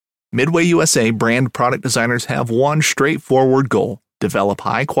Midway USA brand product designers have one straightforward goal: develop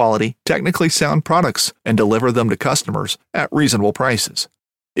high-quality, technically sound products and deliver them to customers at reasonable prices.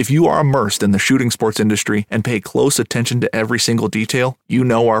 If you are immersed in the shooting sports industry and pay close attention to every single detail, you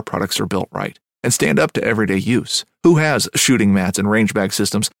know our products are built right and stand up to everyday use. Who has shooting mats and range bag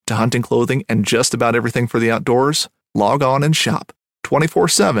systems to hunting clothing and just about everything for the outdoors? Log on and shop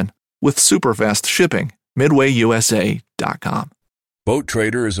 24/7 with super fast shipping. MidwayUSA.com. Boat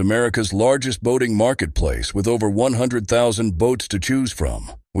Trader is America's largest boating marketplace with over 100,000 boats to choose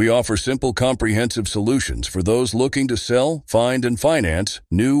from. We offer simple, comprehensive solutions for those looking to sell, find, and finance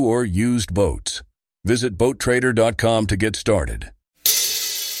new or used boats. Visit BoatTrader.com to get started.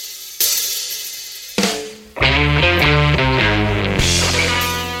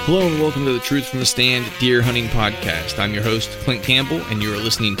 Hello and welcome to the Truth from the Stand Deer Hunting Podcast. I'm your host, Clint Campbell, and you are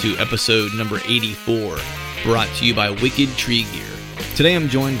listening to episode number 84, brought to you by Wicked Tree Gear. Today I'm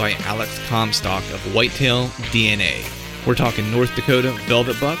joined by Alex Comstock of Whitetail DNA. We're talking North Dakota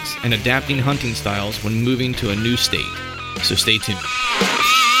velvet bucks and adapting hunting styles when moving to a new state. So stay tuned.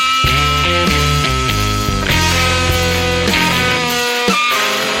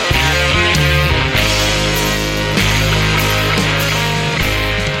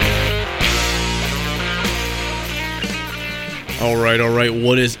 All right.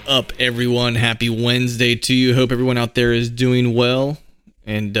 What is up, everyone? Happy Wednesday to you. Hope everyone out there is doing well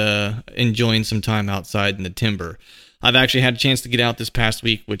and enjoying some time outside in the timber. I've actually had a chance to get out this past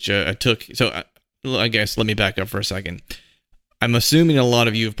week, which I took. So I guess let me back up for a second. I'm assuming a lot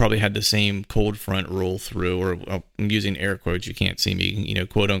of you have probably had the same cold front roll through, or I'm using air quotes. You can't see me,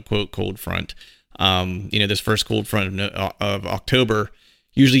 quote unquote cold front. This first cold front of October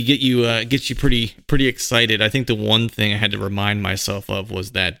usually gets you pretty excited. I think the one thing I had to remind myself of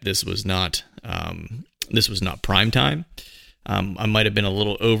was that this was not prime time. I might have been a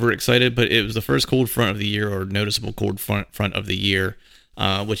little overexcited, but it was the first cold front of the year, or noticeable cold front of the year,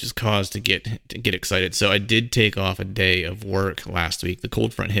 which is cause to get excited. So I did take off a day of work last week. The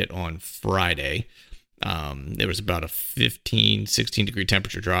cold front hit on Friday. There was about a 15, 16 degree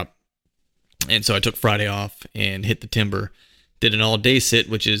temperature drop. And so I took Friday off and hit the timber. Did an all-day sit,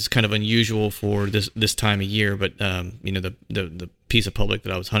 which is kind of unusual for this time of year, but the piece of public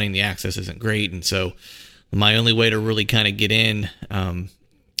that I was hunting, the access isn't great, and so my only way to really kind of get in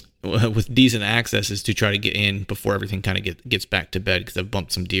with decent access is to try to get in before everything kind of gets back to bed, because I've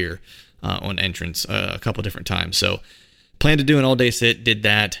bumped some deer on entrance a couple different times. So planned to do an all-day sit, did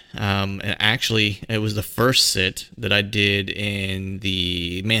that, and actually it was the first sit that I did in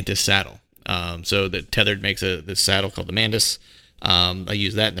the Mantis saddle. So the Tethered makes this saddle called the Mantis. I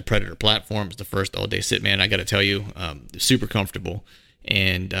use that in the Predator platform. It's the first all-day sit, man. I got to tell you, super comfortable,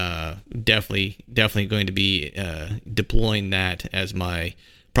 and definitely going to be deploying that as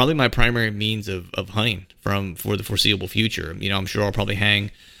probably my primary means of hunting for the foreseeable future. I'm sure I'll probably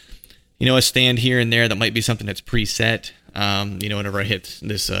hang, a stand here and there that might be something that's preset. Whenever I hit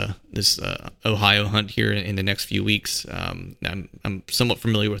this Ohio hunt here in the next few weeks, I'm somewhat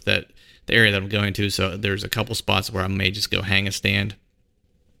familiar with the area that I'm going to, so there's a couple spots where I may just go hang a stand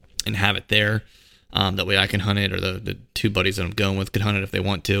and have it there. That way I can hunt it, or the two buddies that I'm going with could hunt it if they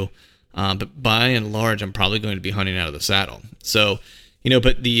want to. But by and large, I'm probably going to be hunting out of the saddle. So,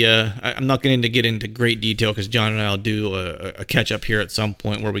 but I'm not going to get into great detail, because John and I will do a catch up here at some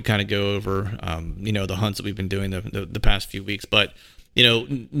point where we kind of go over, the hunts that we've been doing the past few weeks. But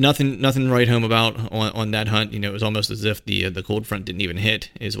nothing to write home about on that hunt. It was almost as if the cold front didn't even hit,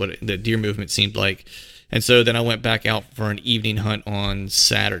 is what the deer movement seemed like. And so then I went back out for an evening hunt on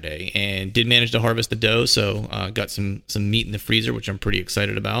Saturday and did manage to harvest the doe. So got some meat in the freezer, which I'm pretty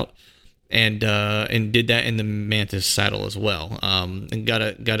excited about, and did that in the Mantis saddle as well. And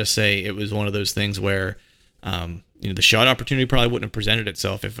gotta say, it was one of those things where the shot opportunity probably wouldn't have presented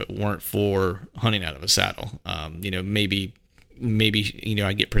itself if it weren't for hunting out of a saddle. Maybe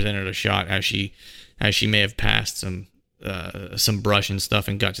I get presented a shot as she may have passed some brush and stuff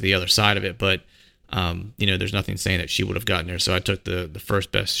and got to the other side of it, but there's nothing saying that she would have gotten there. So I took the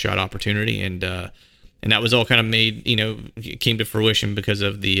first best shot opportunity, and that was all kind of made, came to fruition because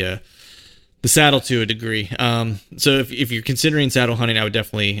of the saddle to a degree. So if you're considering saddle hunting, I would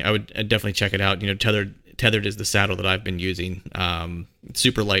definitely check it out. Tethered is the saddle that I've been using.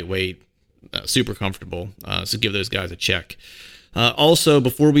 Super lightweight, super comfortable. So give those guys a check. Also,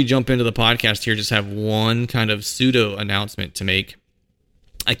 before we jump into the podcast here, just have one kind of pseudo announcement to make.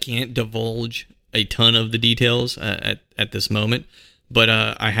 I can't divulge a ton of the details at this moment, but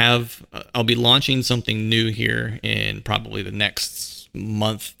I'll be launching something new here in probably the next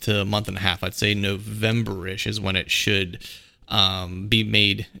month to month and a half. I'd say November-ish is when it should be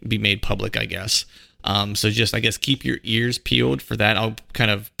made public, I guess. So just, I guess, keep your ears peeled for that. I'll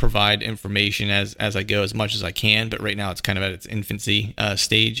kind of provide information as I go as much as I can, but right now it's kind of at its infancy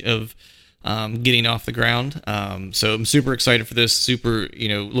stage of getting off the ground. So I'm super excited for this, super,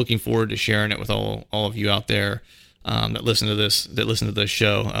 looking forward to sharing it with all of you out there that listen to this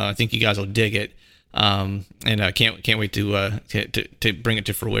show. I think you guys will dig it. And I can't wait to bring it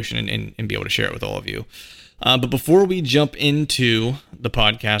to fruition and be able to share it with all of you. But before we jump into the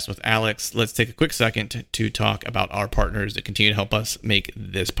podcast with Alex, let's take a quick second to talk about our partners that continue to help us make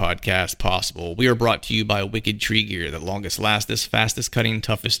this podcast possible. We are brought to you by Wicked Tree Gear, the longest lasting, fastest cutting,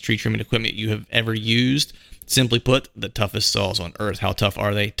 toughest tree trimming equipment you have ever used. Simply put, the toughest saws on earth. How tough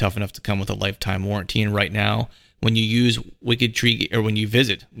are they? Tough enough to come with a lifetime warranty. And right now, when you use Wicked Tree Gear, or when you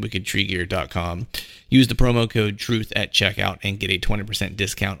visit wickedtreegear.com, use the promo code TRUTH at checkout and get a 20%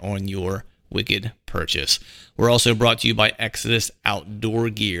 discount on your Wicked purchase. We're also brought to you by Exodus Outdoor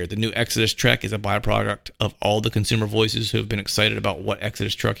Gear. The new Exodus Trek is a byproduct of all the consumer voices who have been excited about what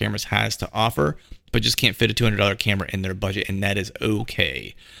Exodus Trail Cameras has to offer, but just can't fit a $200 camera in their budget, and that is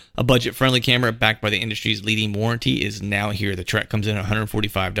okay. A budget-friendly camera backed by the industry's leading warranty is now here. The Trek comes in at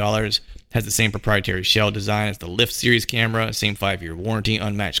 $145, has the same proprietary shell design as the Lift series camera, same 5-year warranty,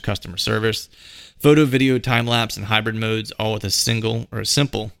 unmatched customer service, photo, video, time-lapse, and hybrid modes, all with a simple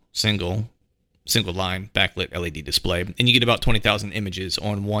line backlit LED display, and you get about 20,000 images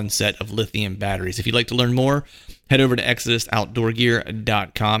on one set of lithium batteries. If you'd like to learn more, head over to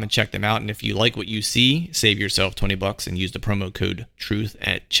ExodusOutdoorGear.com and check them out. And if you like what you see, save yourself $20 and use the promo code TRUTH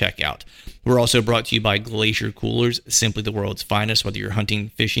at checkout. We're also brought to you by Glacier Coolers, simply the world's finest. Whether you're hunting,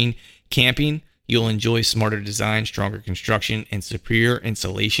 fishing, camping, you'll enjoy smarter design, stronger construction, and superior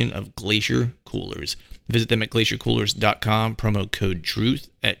insulation of Glacier Coolers. Visit them at glaciercoolers.com, promo code TRUTH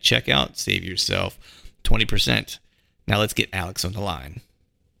at checkout. Save yourself 20%. Now let's get Alex on the line.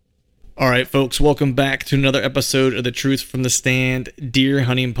 All right, folks, welcome back to another episode of the Truth from the Stand Deer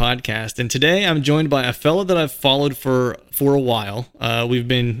Hunting Podcast. And today I'm joined by a fellow that I've followed for a while. We've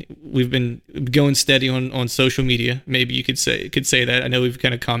been going steady on social media. Maybe you could say that. I know we've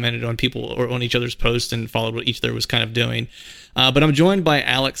kind of commented on people or on each other's posts and followed what each other was kind of doing. But I'm joined by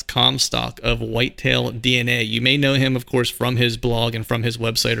Alex Comstock of Whitetail DNA. You may know him, of course, from his blog and from his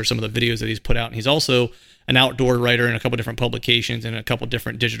website or some of the videos that he's put out. And he's also an outdoor writer in a couple different publications and a couple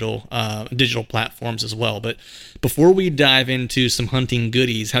different digital platforms as well. But before we dive into some hunting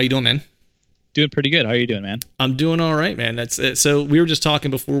goodies, how you doing, man? Doing pretty good. How are you doing, man? I'm doing all right, man. That's it. So we were just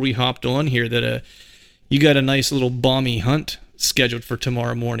talking before we hopped on here that you got a nice little balmy hunt scheduled for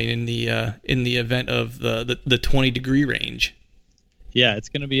tomorrow morning in the event of the 20-degree range. Yeah, it's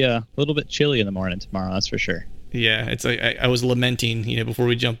going to be a little bit chilly in the morning tomorrow, that's for sure. Yeah, it's like I was lamenting, before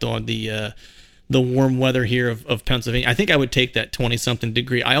we jumped on the warm weather here of Pennsylvania. I think I would take that 20-something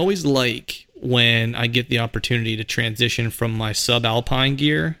degree. I always like when I get the opportunity to transition from my subalpine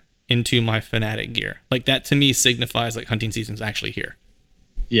gear into my Fanatic gear. Like, that to me signifies like hunting season's actually here.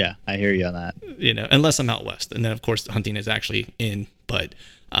 Yeah, I hear you on that. Unless I'm out west, and then of course the hunting is actually in. But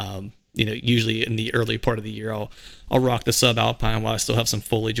usually in the early part of the year, I'll rock the subalpine while I still have some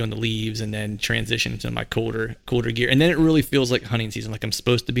foliage on the leaves, and then transition to my colder gear. And then it really feels like hunting season. Like I'm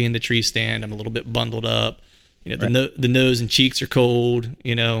supposed to be in the tree stand. I'm a little bit bundled up. Right. The nose and cheeks are cold.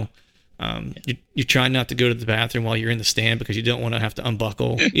 You're trying not to go to the bathroom while you're in the stand because you don't want to have to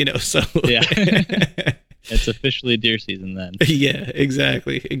unbuckle. So yeah. It's officially deer season then. Yeah,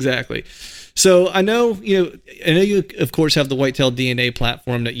 exactly. So I know you of course have the Whitetail DNA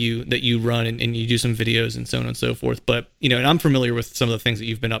platform that you run and you do some videos and so on and so forth. But and I'm familiar with some of the things that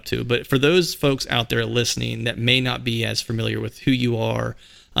you've been up to. But for those folks out there listening that may not be as familiar with who you are,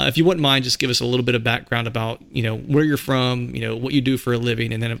 if you wouldn't mind, just give us a little bit of background about where you're from, what you do for a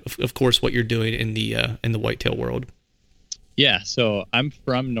living, and then of course what you're doing in the whitetail world. Yeah, so I'm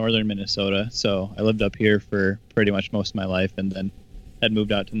from northern Minnesota, so I lived up here for pretty much most of my life, and then had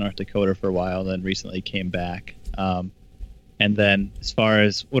moved out to North Dakota for a while, then recently came back. And then as far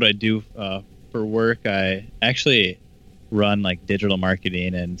as what I do for work, I actually run like digital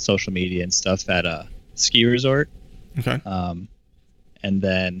marketing and social media and stuff at a ski resort. Okay. And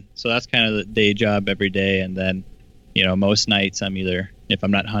then, so that's kind of the day job every day. And then, most nights I'm either, if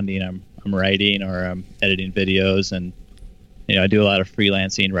I'm not hunting, I'm writing or I'm editing videos, and I do a lot of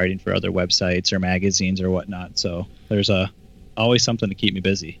freelancing, writing for other websites or magazines or whatnot. So there's always something to keep me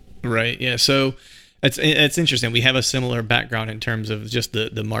busy. Right. Yeah. So it's interesting. We have a similar background in terms of just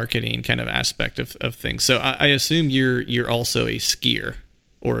the marketing kind of aspect of things. So I assume you're also a skier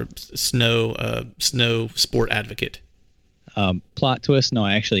or snow sport advocate. Plot twist. No,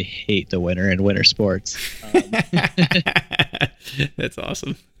 I actually hate the winter and winter sports. That's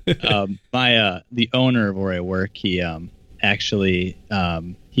awesome. The owner of where I work, he actually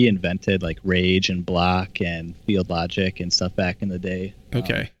he invented like Rage and Block and Field Logic and stuff back in the day.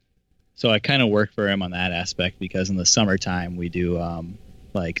 Okay. So I kind of work for him on that aspect because in the summertime we do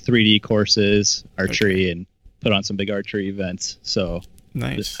like 3D courses, archery, and put on some big archery events. So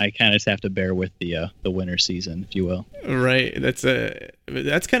nice. I kind of just have to bear with the winter season, if you will. Right. That's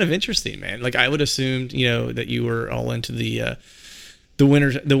kind of interesting, man. Like I would assumed, that you were all into the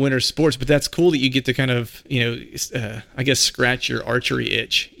winter sports, but that's cool that you get to kind of, I guess scratch your archery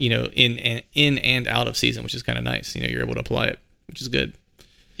itch, in and out of season, which is kind of nice. You're able to apply it, which is good.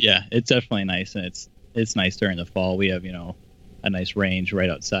 Yeah, it's definitely nice, and it's nice during the fall. We have a nice range right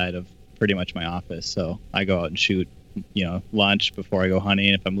outside of pretty much my office, so I go out and shoot lunch before I go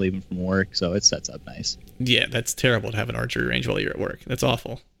hunting if I'm leaving from work, so it sets up nice. Yeah, that's terrible to have an archery range while you're at work. That's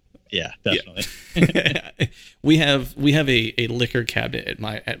awful. Yeah, definitely. Yeah. we have a liquor cabinet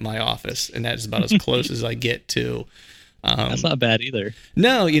at my office, and that's about as close as I get to. That's not bad either.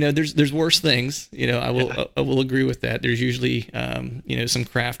 No, there's worse things. I will agree with that. There's usually some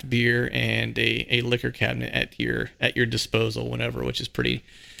craft beer and a liquor cabinet at your disposal whenever, which is pretty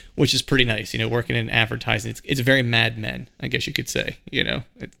nice. Working in advertising, it's very Mad Men, I guess you could say.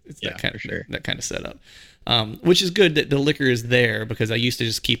 It's that kind of sure. That kind of setup, which is good that the liquor is there because I used to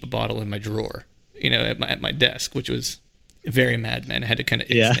just keep a bottle in my drawer, at my desk, which was very Mad Men. I had to kind of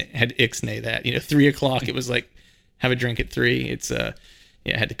ixnay that. 3 o'clock, it was like, have a drink at 3. It's I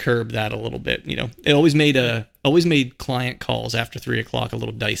had to curb that a little bit. It always made client calls after 3 o'clock a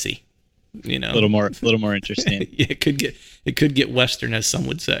little dicey. A little more interesting. Yeah, it could get Western, as some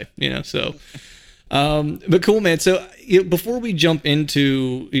would say. So, but cool, man. So before we jump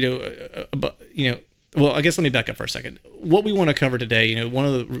into well, I guess let me back up for a second. What we want to cover today, one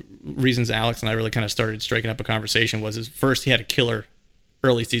of the reasons Alex and I really kind of started striking up a conversation was first he had a killer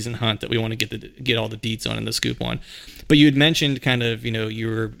early season hunt that we want to get all the deets on and the scoop on. But you had mentioned kind of, you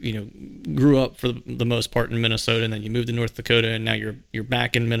were, grew up for the most part in Minnesota, and then you moved to North Dakota, and now you're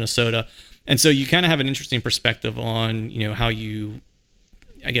back in Minnesota. And so you kind of have an interesting perspective on, how you,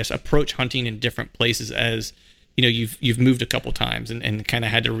 I guess, approach hunting in different places as, you've moved a couple times and kind of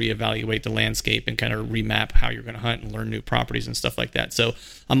had to reevaluate the landscape and kind of remap how you're going to hunt and learn new properties and stuff like that. So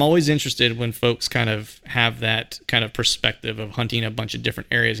I'm always interested when folks kind of have that kind of perspective of hunting a bunch of different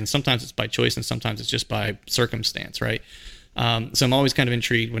areas. And sometimes it's by choice and sometimes it's just by circumstance, right? So I'm always kind of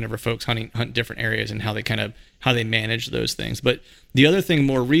intrigued whenever folks hunt different areas and how they manage those things. But the other thing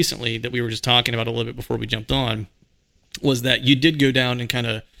more recently that we were just talking about a little bit before we jumped on was that you did go down and kind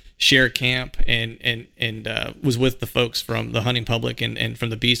of share camp and was with the folks from the Hunting Public and from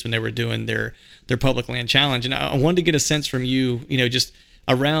the Beast when they were doing their public land challenge. And I wanted to get a sense from you, just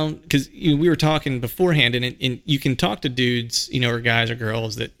around, because we were talking beforehand, and you can talk to dudes, or guys or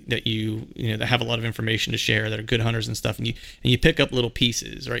girls that that have a lot of information to share, that are good hunters and stuff, and you pick up little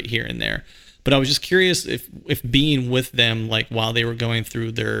pieces right here and there. But I was just curious if being with them, like while they were going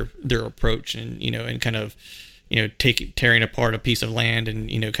through their approach and and kind of tearing apart a piece of land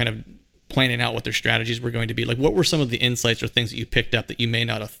and, kind of planning out what their strategies were going to be. Like, what were some of the insights or things that you picked up that you may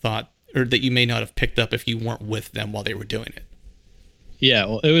not have thought, or that you may not have picked up if you weren't with them while they were doing it? Yeah,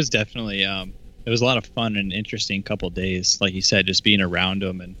 well, it was definitely, it was a lot of fun and interesting couple of days. Like you said, just being around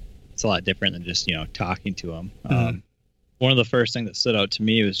them, and it's a lot different than just, talking to them. Mm-hmm. One of the first things that stood out to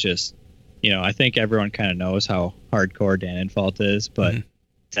me was just, I think everyone kind of knows how hardcore Dan Infalt is, but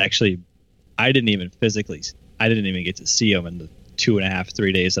it's actually, I didn't even get to see him in the 2.5,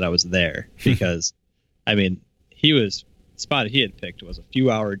 3 days that I was there, because spot he had picked was a few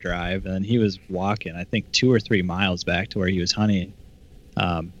hour drive, and then he was walking, I think 2 or 3 miles back to where he was hunting,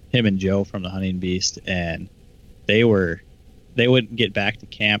 him and Joe from the Hunting Beast, and they wouldn't get back to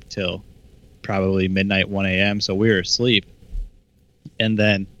camp till probably midnight, 1 a.m. So we were asleep. And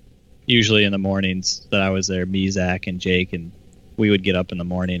then usually in the mornings that I was there, me, Zach, and Jake, and we would get up in the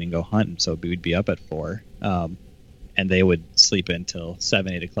morning and go hunting. So we'd be up at 4. And they would sleep until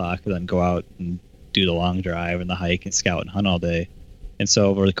 7, 8 o'clock, and then go out and do the long drive and the hike and scout and hunt all day. And so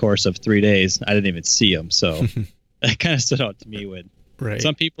over the course of 3 days, I didn't even see them. So that kind of stood out to me. When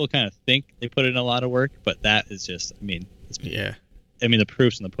some people kind of think they put in a lot of work, but that is just, the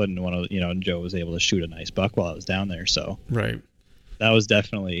proof's in the pudding. Joe was able to shoot a nice buck while I was down there. So that was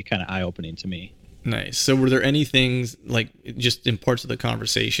definitely kind of eye-opening to me. Nice. So were there any things, like just in parts of the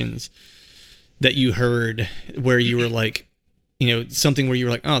conversations that you heard where you were like, something where you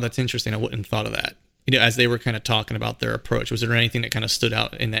were like, oh, that's interesting, I wouldn't have thought of that, as they were kind of talking about their approach? Was there anything that kind of stood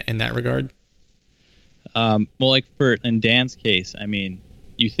out in that regard? Well, like in Dan's case, I mean,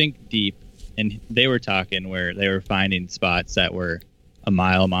 you think deep, and they were talking where they were finding spots that were a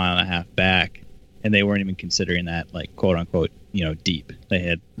mile and a half back, and they weren't even considering that like quote unquote, deep.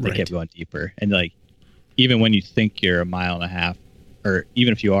 They kept going deeper, and like even when you think you're a mile and a half, or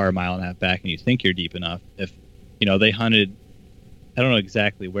even if you are a mile and a half back and you think you're deep enough, if they hunted, I don't know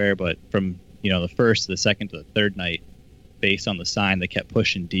exactly where, but from the first to the second to the third night, based on the sign, they kept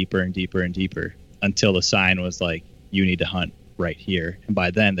pushing deeper and deeper and deeper until the sign was like, you need to hunt right here. And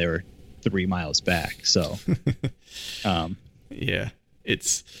by then they were 3 miles back. So, man,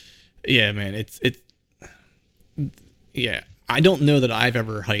 I don't know that I've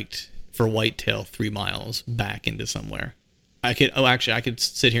ever hiked for whitetail 3 miles back into somewhere. I could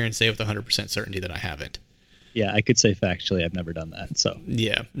sit here and say with 100% certainty that I haven't. Yeah, I could say factually I've never done that. So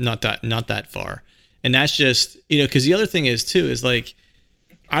yeah, not that far. And that's just, because the other thing is too, is like,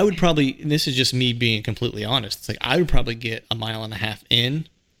 I would probably, and this is just me being completely honest, it's like I would probably get a mile and a half in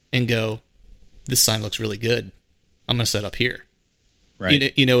and go, this sign looks really good. I'm going to set up here.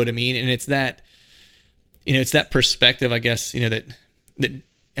 Right. You know what I mean? And it's that, it's that perspective, I guess, that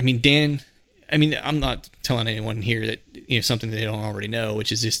I mean, Dan, I'm not telling anyone here that, something that they don't already know,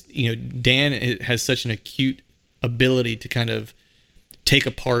 which is just, Dan has such an acute ability to kind of take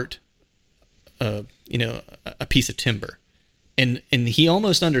apart, a piece of timber. And he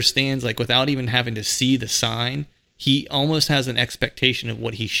almost understands, like, without even having to see the sign, he almost has an expectation of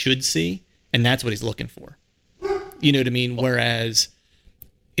what he should see, and that's what he's looking for. You know what I mean? Whereas,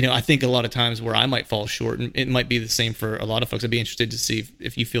 I think a lot of times where I might fall short, and it might be the same for a lot of folks, I'd be interested to see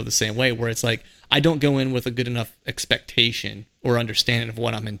if you feel the same way, where it's like, I don't go in with a good enough expectation or understanding of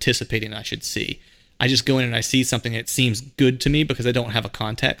what I'm anticipating I should see. I just go in and I see something that seems good to me because I don't have a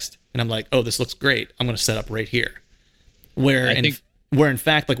context, and I'm like, oh, this looks great. I'm going to set up right here. Where in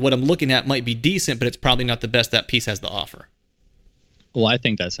fact, like, what I'm looking at might be decent, but it's probably not the best that piece has to offer. Well, I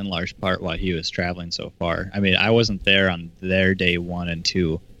think that's in large part why he was traveling so far. I mean, I wasn't there on their day 1 and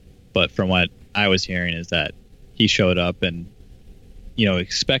 2, but from what I was hearing is that he showed up and,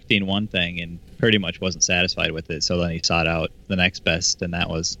 expecting one thing and pretty much wasn't satisfied with it. So then he sought out the next best, and that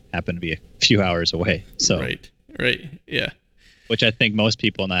happened to be a few hours away. So right, yeah. Which I think most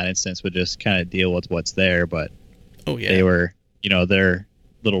people in that instance would just kind of deal with what's there, but oh yeah, they were, their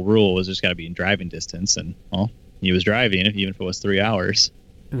little rule was just got to be in driving distance, and well, he was driving even if it was 3 hours.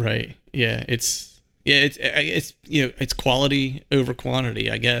 Right. Yeah. It's quality over quantity,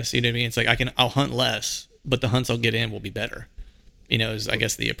 I guess. You know what I mean? It's like I'll hunt less, but the hunts I'll get in will be better. Is I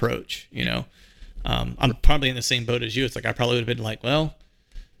guess the approach. I'm probably in the same boat as you. It's like I probably would have been like, well,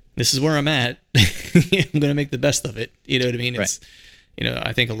 this is where I'm at. I'm gonna make the best of it. You know what I mean? It's right.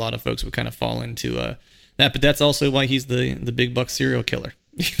 I think a lot of folks would kind of fall into that, but that's also why he's the big buck serial killer.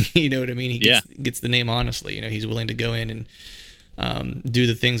 You know what I mean? He gets the name honestly. He's willing to go in and do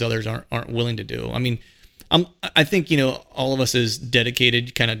the things others aren't willing to do. I mean, I think all of us as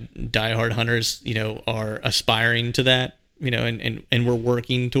dedicated kind of diehard hunters, are aspiring to that, and we're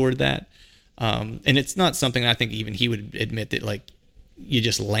working toward that. And it's not something I think even he would admit that like you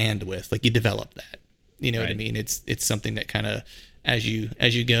just land with, like you develop that. You know right. what I mean? It's something that kind of as you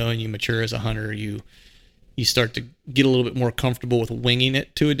go and you mature as a hunter, you start to get a little bit more comfortable with winging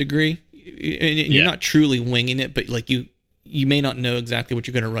it to a degree. And you're not truly winging it, but like you may not know exactly what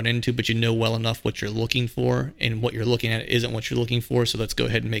you're going to run into, but you know well enough what you're looking for, and what you're looking at isn't what you're looking for. So let's go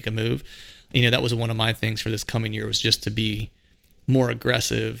ahead and make a move. That was one of my things for this coming year, was just to be more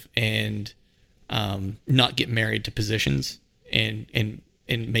aggressive and not get married to positions and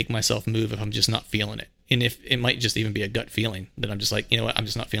make myself move if I'm just not feeling it. And if it might just even be a gut feeling that I'm just like, I'm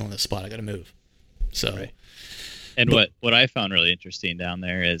just not feeling this spot. I got to move. So, right. And what I found really interesting down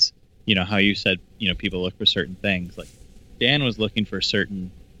there is, how you said, people look for certain things. Like Dan was looking for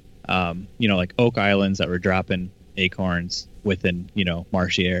certain, like oak islands that were dropping acorns within,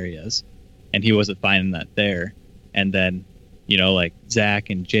 marshy areas, and he wasn't finding that there. And then, like Zach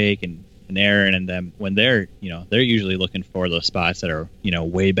and Jake and Aaron and them, when they're usually looking for those spots that are,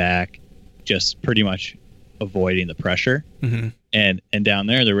 way back, just pretty much avoiding the pressure. Mm-hmm. And down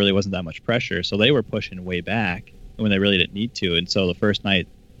there really wasn't that much pressure. So they were pushing way back when they really didn't need to. And so the first night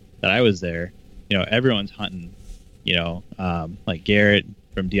that I was there, everyone's hunting, like Garrett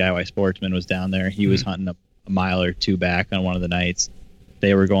from DIY Sportsman was down there. He was hunting a mile or two back on one of the nights.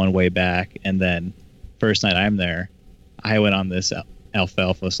 They were going way back. And then first night I'm there, I went on this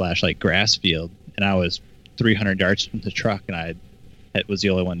alfalfa / like grass field, and I was 300 yards from the truck, and I was the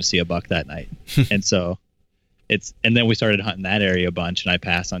only one to see a buck that night. And so and then we started hunting that area a bunch, and I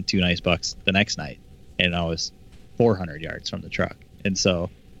passed on 2 nice bucks the next night, and I was 400 yards from the truck. And so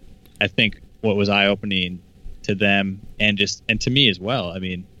I think what was eye-opening to them and to me as well. I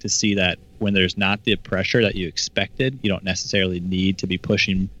mean, to see that when there's not the pressure that you expected, you don't necessarily need to be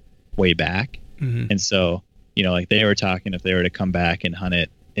pushing way back. And so, like they were talking, if they were to come back and hunt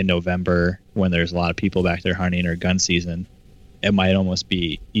it in November when there's a lot of people back there hunting or gun season, it might almost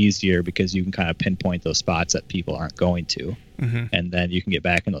be easier because you can kind of pinpoint those spots that people aren't going to. And then you can get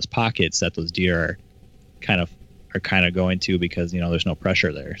back in those pockets that those deer are kind of going to because, there's no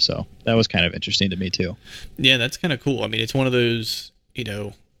pressure there. So that was kind of interesting to me too. Yeah, that's kind of cool. I mean, it's one of those,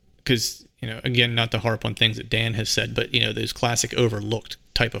 because, again, not to harp on things that Dan has said, but, those classic overlooked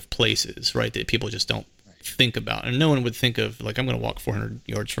type of places, right, that people just don't think about. And no one would think of, like, I'm going to walk 400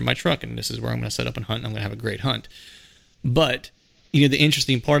 yards from my truck and this is where I'm going to set up and hunt and I'm going to have a great hunt. But, the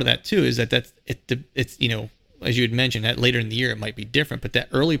interesting part of that too is that it's, as you had mentioned, that later in the year it might be different, but that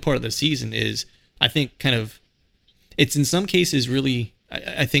early part of the season is, I think, kind of, it's in some cases really,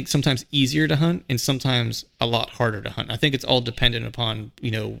 I think sometimes easier to hunt and sometimes a lot harder to hunt. I think it's all dependent upon,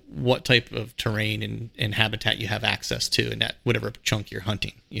 what type of terrain and habitat you have access to in that whatever chunk you're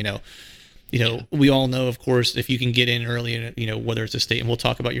hunting, we all know, of course, if you can get in early, whether it's a state, and we'll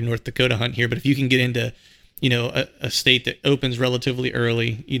talk about your North Dakota hunt here, but if you can get into, a state that opens relatively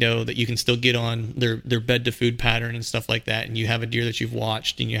early, that you can still get on their bed to food pattern and stuff like that, and you have a deer that you've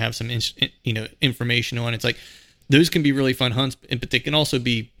watched and you have some, information on, it's like, those can be really fun hunts, but they can also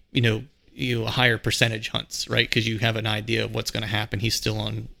be, a higher percentage hunts, right? Because you have an idea of what's going to happen. He's still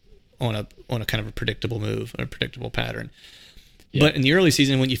on a kind of a predictable move, a predictable pattern. Yeah. But in the early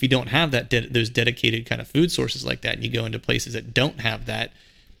season, if you don't have that those dedicated kind of food sources like that, and you go into places that don't have that,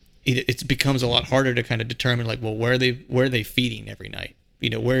 it becomes a lot harder to kind of determine, like, well, where are they feeding every night?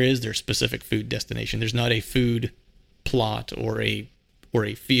 Where is their specific food destination? There's not a food plot or a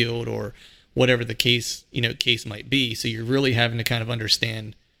field or whatever the case might be. So you're really having to kind of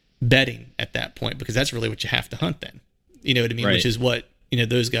understand bedding at that point, because that's really what you have to hunt then. You know what I mean? Right. Which is what,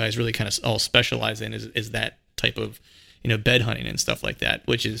 those guys really kind of all specialize in is that type of, bed hunting and stuff like that,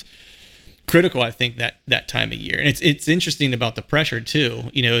 which is critical, I think, that time of year. And it's interesting about the pressure too.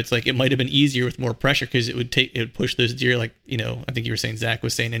 It's like it might have been easier with more pressure because it would push those deer, like, I think you were saying, Zach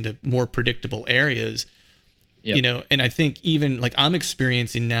was saying, into more predictable areas. Yep. And I think even like I'm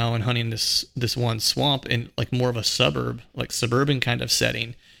experiencing now in hunting this one swamp in like more of a suburban kind of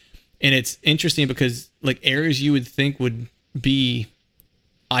setting. And it's interesting because like areas you would think would be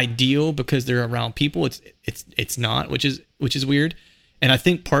ideal because they're around people, it's not, which is weird. And I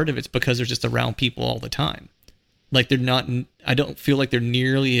think part of it's because they're just around people all the time. Like they're not, I don't feel like they're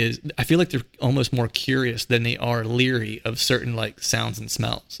nearly as, I feel like they're almost more curious than they are leery of certain like sounds and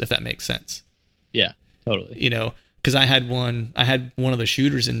smells, if that makes sense. Yeah, totally. Because I had one of the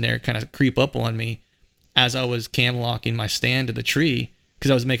shooters in there kind of creep up on me as I was cam locking my stand to the tree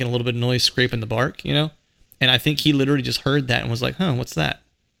because I was making a little bit of noise scraping the bark, and I think he literally just heard that and was like, huh, what's that?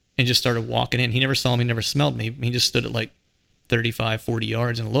 And just started walking in. He never saw me, never smelled me. He just stood at like 35, 40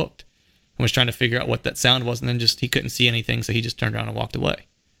 yards and looked and was trying to figure out what that sound was. And then he couldn't see anything. So he just turned around and walked away.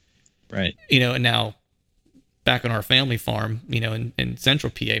 Right. And now back on our family farm, in central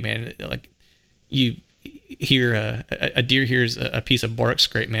PA, man, like you hear a deer hears a piece of bark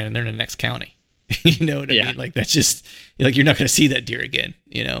scrape, man, and they're in the next county. You know what I mean? Like that's just like, you're not going to see that deer again,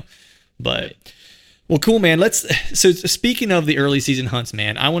 but right. Well, cool, man. So speaking of the early season hunts,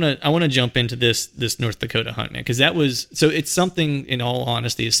 man, I want to jump into this North Dakota hunt, man, because it's something, in all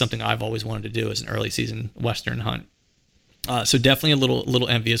honesty, is something I've always wanted to do as an early season Western hunt. So definitely a little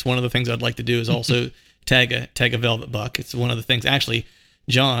envious. One of the things I'd like to do is also tag a velvet buck. It's one of the things, actually,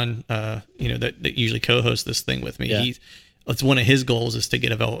 John, that usually co-hosts this thing with me. Yeah. It's one of his goals is to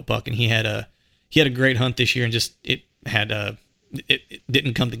get a velvet buck, and he had a great hunt this year, and just it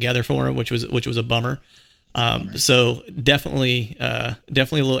didn't come together for him, which was a bummer. So definitely a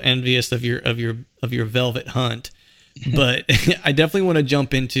little envious of your velvet hunt, but I definitely want to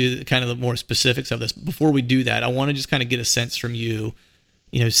jump into kind of the more specifics of this. Before we do that, I want to just kind of get a sense from you,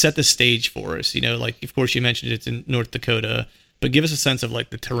 set the stage for us. Like of course you mentioned it's in North Dakota, but give us a sense of like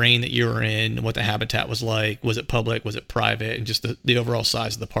the terrain that you were in, what the habitat was like. Was it public? Was it private? And just the overall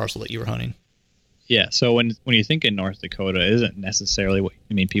size of the parcel that you were hunting. Yeah, so when you think in North Dakota, it isn't necessarily what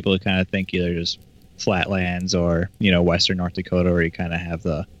people kind of think either just flatlands or Western North Dakota, where you kind of have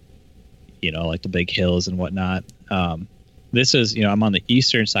the like the big hills and whatnot. This is I'm on the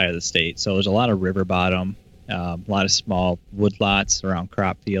eastern side of the state, so there's a lot of river bottom, a lot of small wood lots around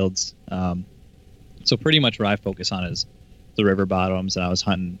crop fields. So pretty much what I focus on is the river bottoms, and I was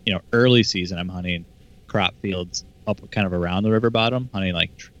hunting early season. I'm hunting crop fields up kind of around the river bottom, hunting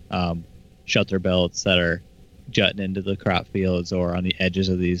like shelter belts that are jutting into the crop fields or on the edges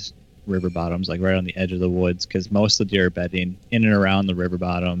of these river bottoms, like right on the edge of the woods, because most of the deer are bedding in and around the river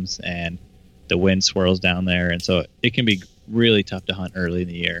bottoms, and the wind swirls down there, and so it can be really tough to hunt early in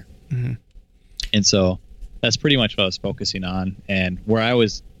the year. Mm-hmm. And so that's pretty much what I was focusing on. And where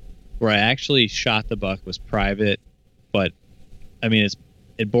I actually shot the buck was private, but I mean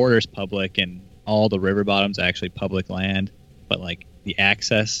it borders public, and all the river bottoms are actually public land, but like the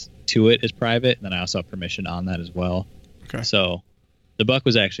access to it is private, and then I also have permission on that as well. Okay. So the buck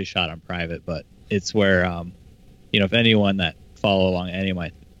was actually shot on private, but it's where if anyone that follow along any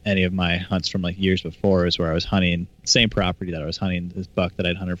of my hunts from like years before, is where I was hunting same property that I was hunting this buck that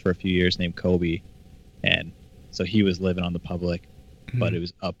I'd hunted for a few years named Kobe, and so he was living on the public, but it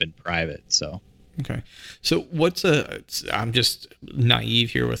was up in private. So okay, so I'm just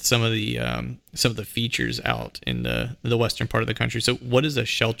naive here with some of the features out in the western part of the country. So what is a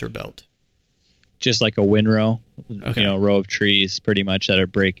shelter belt? Just like a windrow, Okay. row of trees pretty much that are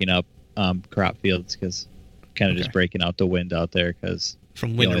breaking up crop fields, because kind of just breaking out the wind out there, because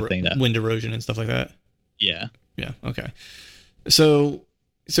From wind erosion and stuff like that. Yeah. Okay. So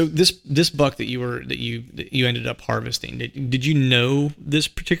this buck that you ended up harvesting, did you know this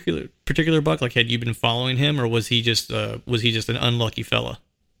particular buck? Like, had you been following him, or was he just an unlucky fella?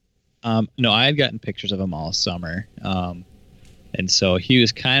 No, I had gotten pictures of him all summer, and so he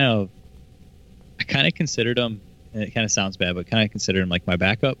was I kind of considered him, and it kind of sounds bad, but kind of considered him like my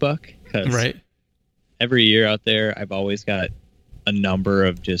backup buck, because Right. every year out there, I've always got a number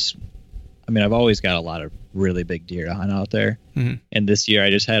of I've always got a lot of really big deer to hunt out there. Mm-hmm. And this year I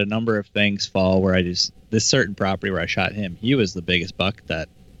just had a number of things fall where this certain property where I shot him, he was the biggest buck that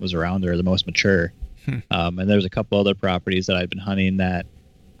was around there, the most mature. And there's a couple other properties that I've been hunting that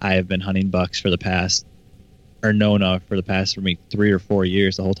I have been hunting bucks for the past 3 or 4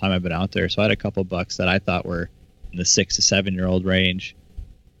 years, the whole time I've been out there. So I had a couple bucks that I thought were in the 6 to 7 year old range.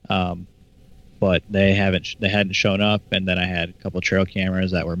 But they hadn't shown up, and then I had a couple trail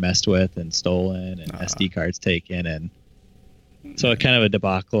cameras that were messed with and stolen, and SD cards taken, and so kind of a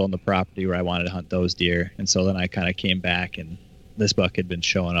debacle on the property where I wanted to hunt those deer. And so then I kind of came back, and this buck had been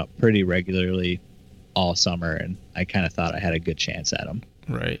showing up pretty regularly all summer, and I kind of thought I had a good chance at him.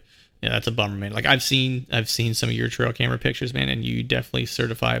 Right. Yeah, that's a bummer, man. Like I've seen some of your trail camera pictures, man, and you definitely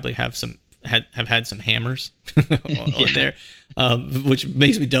certifiably have had some hammers on there, which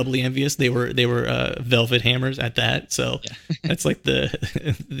makes me doubly envious. They were velvet hammers at that, so that's like the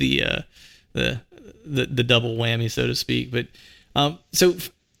double whammy, so to speak. But so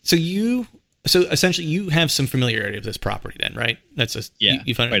essentially you have some familiarity with this property, then, right? That's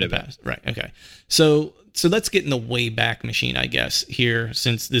you've hunted in the past, right? Okay, so let's get in the way back machine, I guess, here,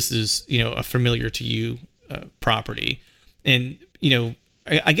 since this is a familiar to you property, and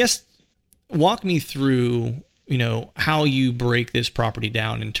I guess. Walk me through, how you break this property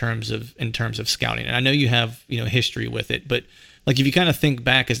down in terms of scouting. And I know you have, history with it, but like if you kind of think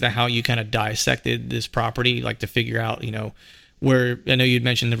back as to how you kind of dissected this property, like to figure out, where I know you'd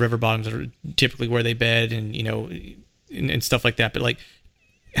mentioned the river bottoms are typically where they bed and, and stuff like that. But like,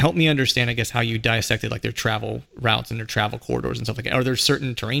 help me understand, I guess, how you dissected like their travel routes and their travel corridors and stuff like that. Are there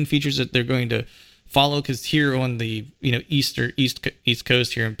certain terrain features that they're going to follow? Because here on the, east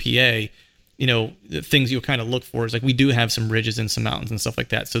coast here in PA, the things you'll kind of look for is like we do have some ridges and some mountains and stuff like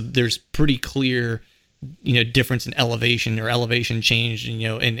that. So there's pretty clear, difference in elevation or elevation change,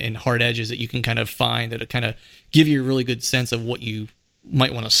 and hard edges that you can kind of find that kind of give you a really good sense of what you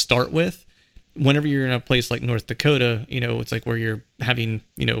might want to start with. Whenever you're in a place like North Dakota, it's like where you're having,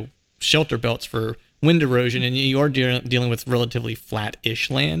 shelter belts for wind erosion, and you are dealing with relatively flat-ish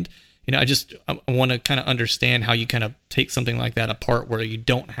land. I want to kind of understand how you kind of take something like that apart where you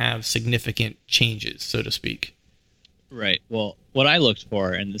don't have significant changes, so to speak. Right. Well, what I looked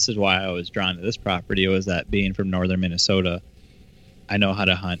for, and this is why I was drawn to this property, was that being from northern Minnesota, I know how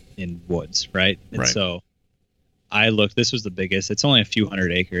to hunt in woods, right? And so I looked, this was the biggest, it's only a few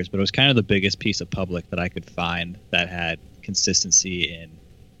hundred acres, but it was kind of the biggest piece of public that I could find that had consistency in,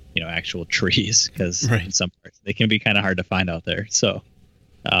 actual trees, because in some parts they can be kind of hard to find out there. So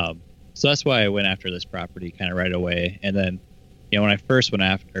that's why I went after this property kind of right away. And then, when I first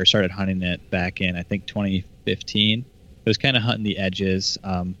started hunting it back in, I think 2015, it was kind of hunting the edges,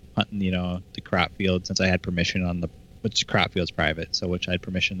 hunting, the crop field, since I had permission which crop field's private, so which I had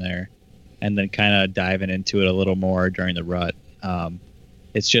permission there. And then kind of diving into it a little more during the rut.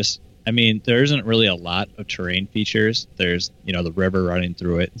 It's just, there isn't really a lot of terrain features. There's, the river running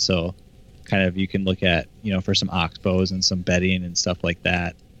through it. And so kind of you can look at, for some oxbows and some bedding and stuff like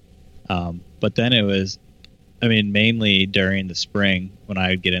that. But then it was, mainly during the spring when I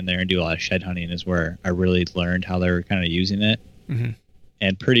would get in there and do a lot of shed hunting is where I really learned how they were kind of using it. Mm-hmm.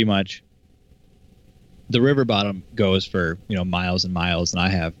 and pretty much the river bottom goes for, miles and miles, and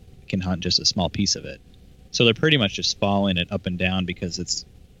I can hunt just a small piece of it. So they're pretty much just following it up and down because it's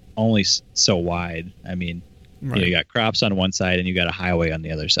only so wide. I mean, Right. you got crops on one side and you got a highway on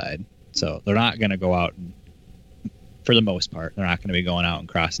the other side. So they're not going to go out and, for the most part, they're not going to be going out and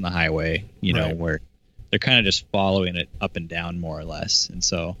crossing the highway, Right. where they're kind of just following it up and down more or less. And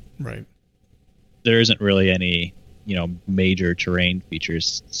so Right. there isn't really any, major terrain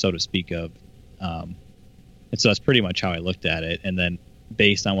features, so to speak of. And so that's pretty much how I looked at it. And then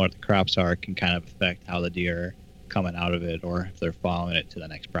based on what the crops are can kind of affect how the deer are coming out of it or if they're following it to the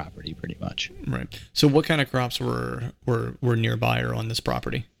next property pretty much. Right. So what kind of crops were nearby or on this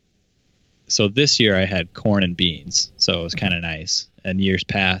property? So this year I had corn and beans, so it was kind of nice. And years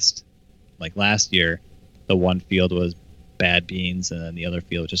past, like last year, the one field was bad beans and then the other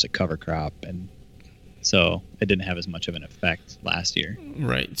field was just a cover crop. And so it didn't have as much of an effect last year.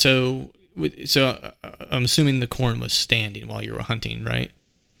 Right. So I'm assuming the corn was standing while you were hunting, right?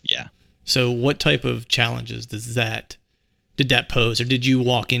 Yeah. So what type of challenges did that pose, or did you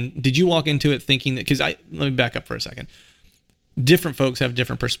walk into it thinking that, let me back up for a second. Different folks have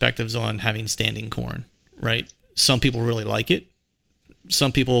different perspectives on having standing corn, right? Some people really like it.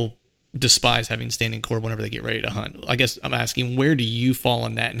 Some people despise having standing corn whenever they get ready to hunt. I guess I'm asking, where do you fall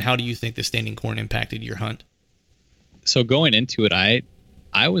on that, and how do you think the standing corn impacted your hunt? So going into it,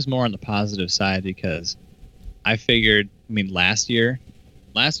 I was more on the positive side because I figured, last year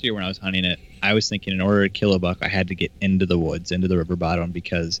when I was hunting it, I was thinking in order to kill a buck, I had to get into the woods, into the river bottom,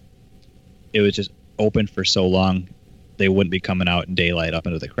 because it was just open for so long, they wouldn't be coming out in daylight up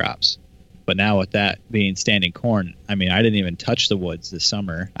into the crops. But now with that being standing corn, I didn't even touch the woods this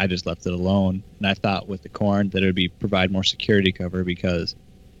summer. I just left it alone. And I thought with the corn that it would provide more security cover because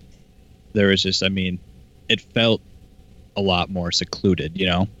there was just, it felt a lot more secluded,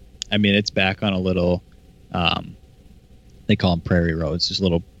 it's back on a little, they call them prairie roads, just a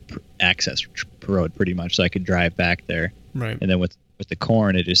little access road pretty much, so I could drive back there. Right. And then with the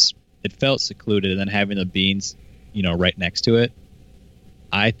corn, it felt secluded, and then having the beans, right next to it,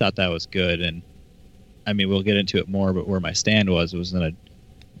 I thought that was good. And we'll get into it more, but where my stand was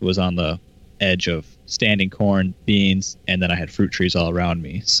on the edge of standing corn, beans, and then I had fruit trees all around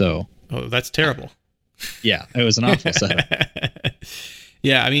me. So that's terrible. Yeah, it was an awful setup.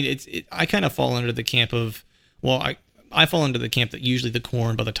 Yeah, I kind of fall under the camp of, I fall into the camp that usually the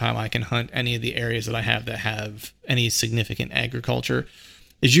corn, by the time I can hunt any of the areas that I have that have any significant agriculture,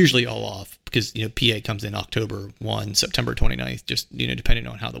 is usually all off because, PA comes in October 1, September 29th, just, depending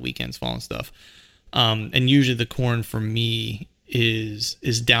on how the weekends fall and stuff. And usually the corn for me is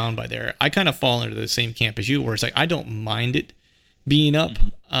down by there. I kind of fall into the same camp as you, where it's like, I don't mind it being up,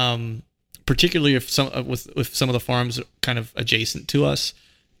 particularly if some of the farms kind of adjacent to us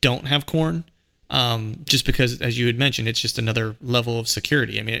don't have corn. Just because, as you had mentioned, it's just another level of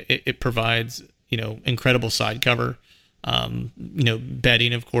security. It provides, incredible side cover,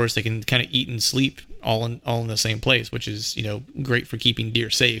 bedding, of course. They can kind of eat and sleep all in the same place, which is, great for keeping deer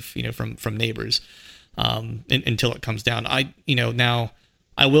safe, from neighbors, until it comes down. Now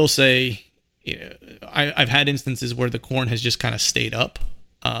I will say, I've had instances where the corn has just kind of stayed up,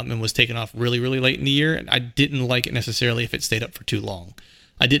 and was taken off really, really late in the year. And I didn't like it necessarily if it stayed up for too long.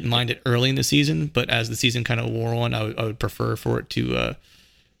 I didn't mind it early in the season, but as the season kind of wore on, I would prefer for it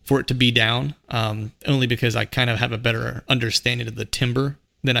to be down, only because I kind of have a better understanding of the timber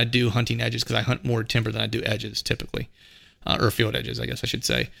than I do hunting edges, because I hunt more timber than I do edges typically, or field edges, I guess I should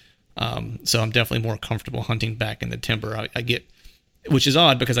say. So I'm definitely more comfortable hunting back in the timber. I get, which is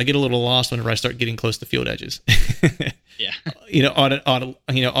odd because I get a little lost whenever I start getting close to field edges. Yeah.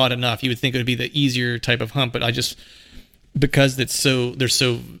 Odd enough. You would think it would be the easier type of hunt, but because they're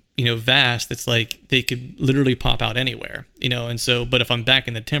so vast, it's like they could literally pop out anywhere, and so, but if I'm back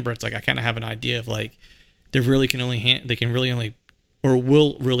in the timber, it's like I kind of have an idea of like they really can only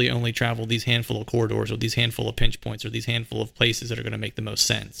will really only travel these handful of corridors or these handful of pinch points or these handful of places that are going to make the most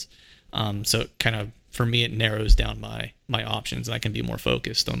sense. So it kind of, for me, it narrows down my options, and I can be more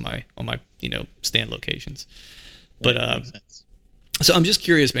focused on my stand locations. But so I'm just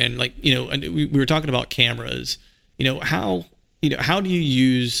curious, man, like, and we were talking about cameras. How do you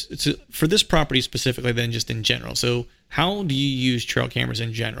use, for this property specifically, then just in general? So how do you use trail cameras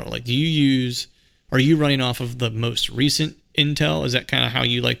in general? Like, are you running off of the most recent intel? Is that kind of how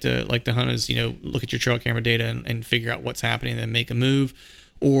you like to hunt, is, look at your trail camera data and figure out what's happening and then make a move?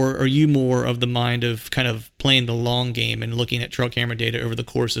 Or are you more of the mind of kind of playing the long game and looking at trail camera data over the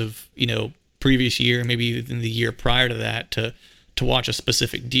course of, previous year, maybe even the year prior to that, to watch a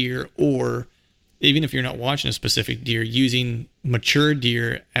specific deer? Or even if you're not watching a specific deer, using mature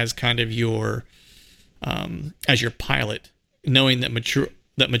deer as kind of your as your pilot, knowing that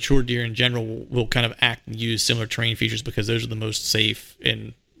mature deer in general will kind of act and use similar terrain features because those are the most safe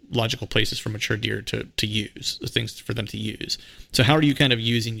and logical places for mature deer to use, the things for them to use. So how are you kind of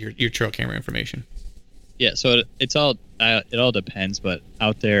using your trail camera information? Yeah, so it all depends, but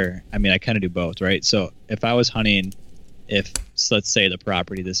out there, I mean, I kind of do both, right? So if I was hunting, let's say the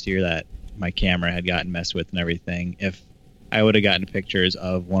property this year that my camera had gotten messed with and everything, if I would have gotten pictures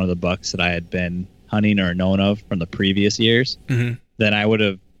of one of the bucks that I had been hunting or known of from the previous years, then I would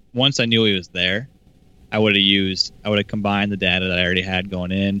have, once I knew he was there, I would have combined the data that I already had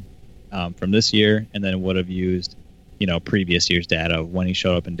going in from this year, and then would have used, previous year's data of when he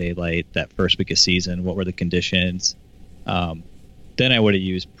showed up in daylight, that first week of season, what were the conditions. Then I would have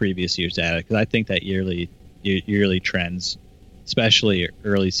used previous year's data, because I think that yearly trends, especially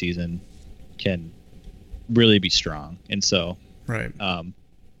early season, can really be strong. And so, right.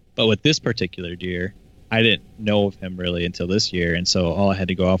 But with this particular deer, I didn't know of him really until this year, and so all I had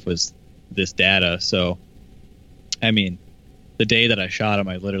to go off was this data. So, I mean, the day that I shot him,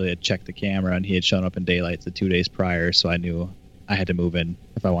 I literally had checked the camera, and he had shown up in daylight the 2 days prior, so I knew I had to move in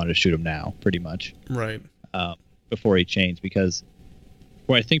if I wanted to shoot him now, pretty much. Right. Before he changed, because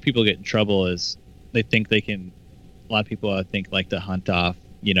where I think people get in trouble is they think they can. A lot of people, I think, like to hunt off,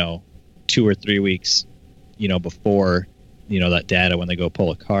 2 or 3 weeks, before, that data when they go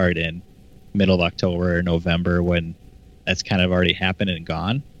pull a card in middle of October or November, when that's kind of already happened and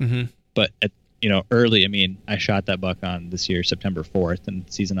gone. Mm-hmm. But early, I mean, I shot that buck on this year September 4th, and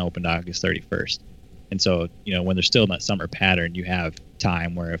season opened August 31st. And so, when they're still in that summer pattern, you have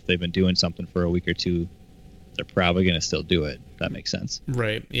time where if they've been doing something for a week or two, they're probably going to still do it. If that makes sense.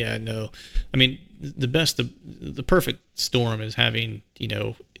 Right. Yeah, no. I mean, the perfect storm is having,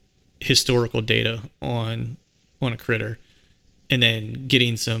 historical data on a critter, and then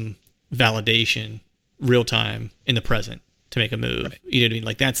getting some validation real time in the present to make a move. Right. You know what I mean?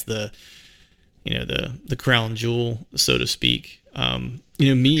 Like that's the crown jewel, so to speak.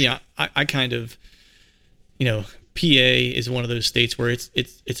 Me, I kind of, PA is one of those states where it's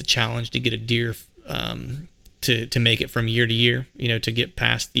a challenge to get a deer to make it from year to year. To get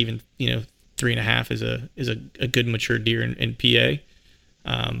past even 3.5 is a good mature deer in PA.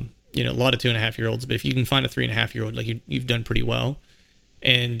 A lot of 2.5-year-olds, but if you can find a 3.5-year-old, like you've done pretty well.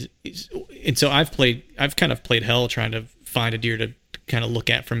 And so I've kind of played hell trying to find a deer to kind of look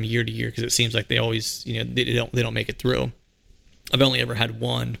at from year to year, because it seems like they always, they don't make it through. I've only ever had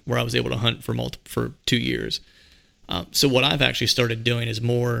one where I was able to hunt for 2 years. So what I've actually started doing is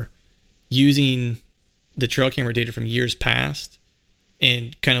more using the trail camera data from years past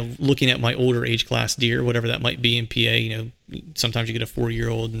and kind of looking at my older age class deer, whatever that might be in PA. Sometimes you get a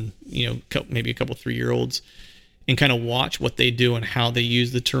 4-year-old and, maybe a couple 3-year-olds, and kind of watch what they do and how they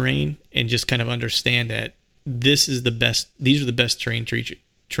use the terrain, and just kind of understand that these are the best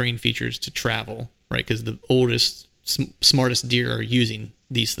terrain features to travel, right? Because the oldest, smartest deer are using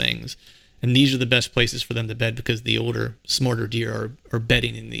these things, and these are the best places for them to bed because the older, smarter deer are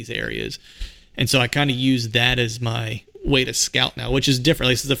bedding in these areas. And so I kind of use that as my way to scout now, which is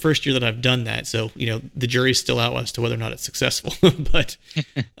different. This is the first year that I've done that, so the jury's still out as to whether or not it's successful. But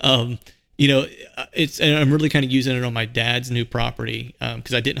and I'm really kind of using it on my dad's new property,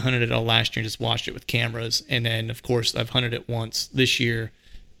 because I didn't hunt it at all last year and just watched it with cameras. And then of course I've hunted it once this year,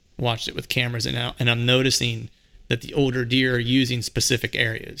 watched it with cameras, and I'm noticing that the older deer are using specific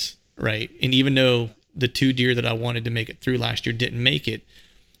areas, right? And even though the 2 deer that I wanted to make it through last year didn't make it,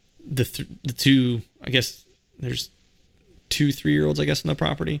 the two, I guess there's 2 3-year-olds, I guess, on the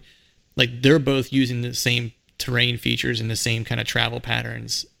property, like they're both using the same terrain features and the same kind of travel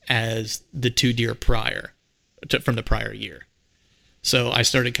patterns as the 2 deer from the prior year. So I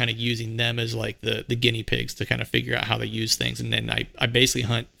started kind of using them as like the guinea pigs to kind of figure out how they use things. And then I basically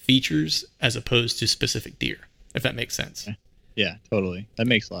hunt features as opposed to specific deer, if that makes sense. Yeah, totally. That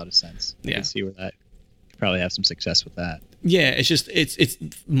makes a lot of sense. I can see where that could probably have some success with that. Yeah, it's just it's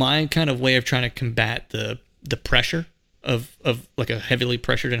my kind of way of trying to combat the pressure of like a heavily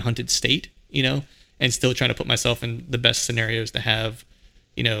pressured and hunted state, and still trying to put myself in the best scenarios to have,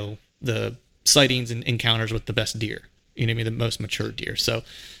 the sightings and encounters with the best deer, the most mature deer. So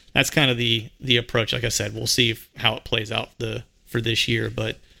that's kind of the approach. Like I said, we'll see how it plays out for this year,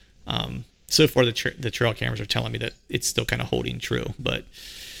 but so far the trail cameras are telling me that it's still kind of holding true, but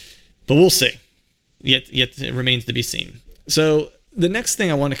we'll see. Yet it remains to be seen. So the next thing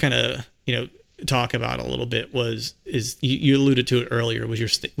I want to kind of, talk about a little bit is you alluded to it earlier, was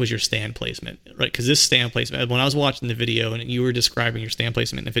your stand placement, right? Because this stand placement, when I was watching the video and you were describing your stand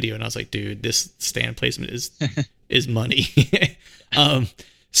placement in the video, and I was like, dude, this stand placement is money.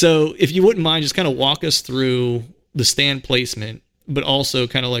 So if you wouldn't mind, just kind of walk us through the stand placement, but also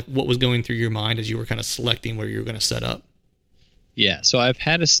kind of like what was going through your mind as you were kind of selecting where you were going to set up. Yeah, so I've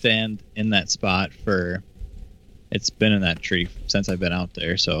had a stand in that spot it's been in that tree since I've been out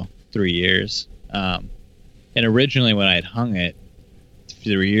there, so 3 years. And originally when I had hung it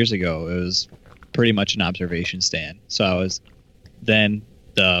 3 years ago, it was pretty much an observation stand. So I was then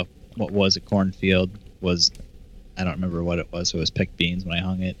what was a cornfield was, I don't remember what it was. So it was picked beans when I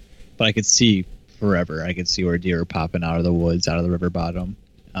hung it, but I could see forever. I could see where deer were popping out of the woods, out of the river bottom.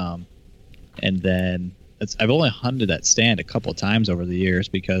 And then I've only hunted that stand a couple times over the years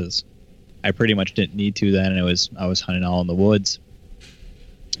because I pretty much didn't need to then. I was hunting all in the woods.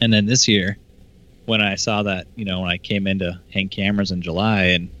 And then this year, when I saw that, when I came in to hang cameras in July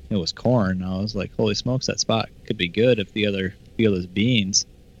and it was corn, I was like, holy smokes, that spot could be good if the other field is beans.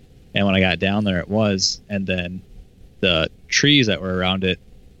 And when I got down there, it was. And then the trees that were around it,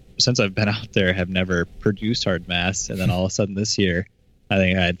 since I've been out there, have never produced hard mass. And then all of a sudden this year, I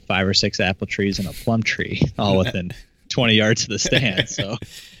think I had 5 or 6 apple trees and a plum tree all within 20 yards of the stand. So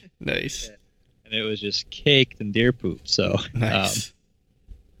nice. And it was just caked in deer poop. So nice.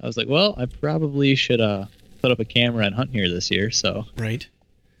 I was like, well, I probably should put up a camera and hunt here this year. So right.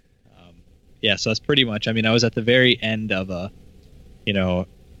 Yeah, so that's pretty much. I mean, I was at the very end of a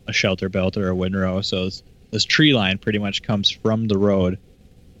shelter belt or a windrow. So this tree line pretty much comes from the road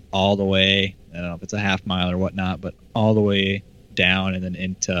all the way. I don't know if it's a half mile or whatnot, but all the way down and then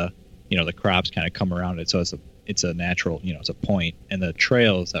into, the crops kind of come around it. So it's a natural, it's a point. And the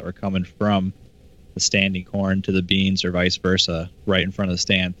trails that were coming from the standing corn to the beans or vice versa, right in front of the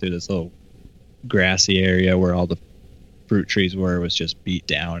stand through this little grassy area where all the fruit trees were, was just beat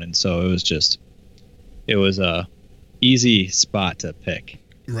down. And so it was a easy spot to pick.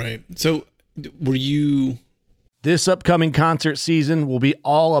 Right. So were you... This upcoming concert season will be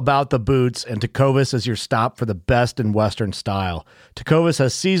all about the boots, and Tecovas is your stop for the best in Western style. Tecovas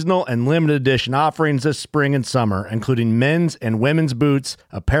has seasonal and limited edition offerings this spring and summer, including men's and women's boots,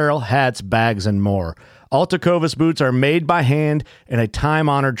 apparel, hats, bags, and more. All Tecovas boots are made by hand in a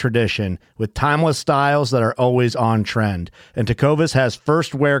time-honored tradition with timeless styles that are always on trend. And Tecovas has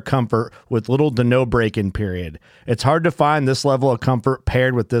first wear comfort with little to no break-in period. It's hard to find this level of comfort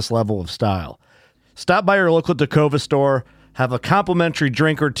paired with this level of style. Stop by your local Tecovas store, have a complimentary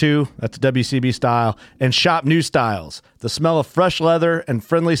drink or two, that's WCB style, and shop new styles. The smell of fresh leather and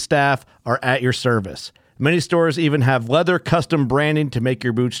friendly staff are at your service. Many stores even have leather custom branding to make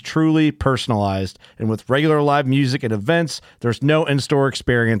your boots truly personalized. And with regular live music and events, there's no in-store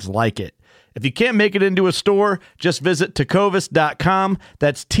experience like it. If you can't make it into a store, just visit tecovas.com.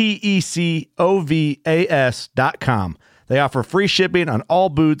 That's TECOVAS.com. They offer free shipping on all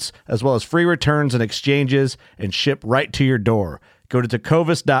boots, as well as free returns and exchanges, and ship right to your door. Go to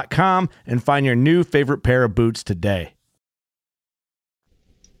tecovas.com and find your new favorite pair of boots today.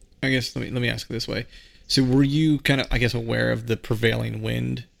 I guess let me ask it this way. So were you kind of, I guess, aware of the prevailing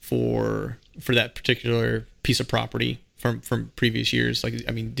wind for that particular piece of property from previous years? Like,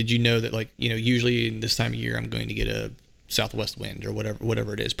 I mean, did you know that, like, usually in this time of year I'm going to get a southwest wind or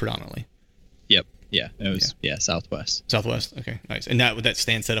whatever it is predominantly? Yep. Yeah, it was southwest. Southwest. Okay, nice. And that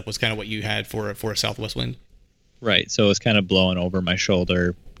stand setup was kind of what you had for a southwest wind. Right. So it was kind of blowing over my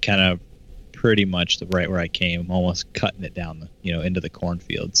shoulder, kind of pretty much right where I came, almost cutting it down, into the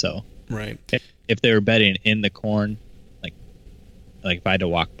cornfield. So right. If they were bedding in the corn, like if I had to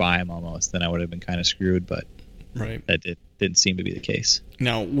walk by them almost, then I would have been kind of screwed. But right, that didn't seem to be the case.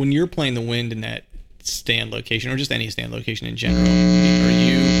 Now, when you're playing the wind in that stand location, or just any stand location in general, are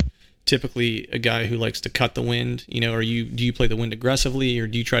you typically a guy who likes to cut the wind? Do you play the wind aggressively, or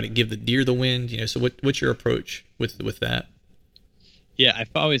do you try to give the deer the wind? So what's your approach with that? Yeah, I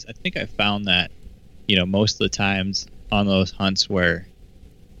think I found that, most of the times on those hunts where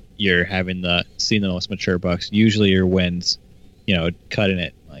you're seeing the most mature bucks, usually your wind's, cutting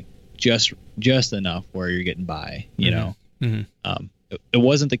it like just enough where you're getting by, Mm-hmm. It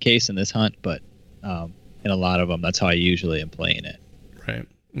wasn't the case in this hunt, but in a lot of them, that's how I usually am playing it. Right.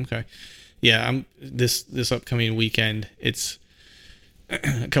 Okay. Yeah, this upcoming weekend, it's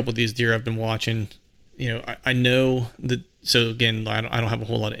a couple of these deer I've been watching. I know that. So again, I don't have a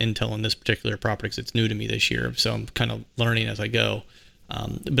whole lot of intel on this particular property because it's new to me this year. So I'm kind of learning as I go.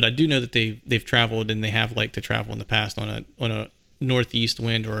 But I do know that they've traveled, and they have liked to travel in the past on a northeast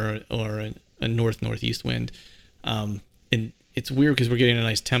wind or a northeast wind. And it's weird because we're getting a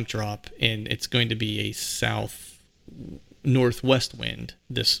nice temp drop, and it's going to be a south northwest wind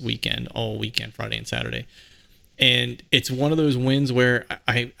this weekend, all weekend, Friday and Saturday. And it's one of those winds where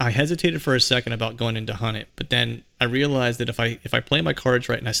I hesitated for a second about going in to hunt it, but then I realized that if I play my cards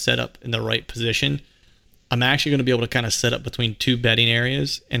right and I set up in the right position, I'm actually going to be able to kind of set up between two bedding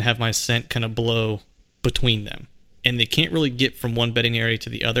areas and have my scent kind of blow between them. And they can't really get from one bedding area to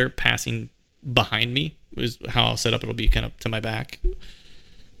the other passing behind me, is how I'll set up. It'll be kind of to my back.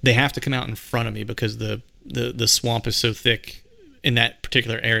 They have to come out in front of me because the swamp is so thick in that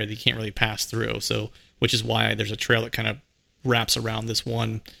particular area that you can't really pass through. So, which is why there's a trail that kind of wraps around this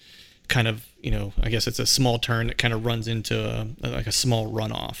one kind of, I guess it's a small turn that kind of runs into like a small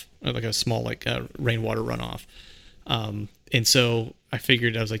runoff, like a small rainwater runoff. And so I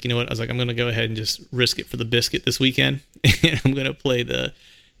figured, I was like, you know what? I was like, I'm going to go ahead and just risk it for the biscuit this weekend. And I'm going to play the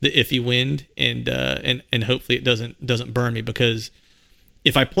iffy wind and hopefully it doesn't burn me, because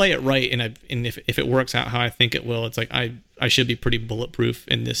if I play it right and if it works out how I think it will, it's like I should be pretty bulletproof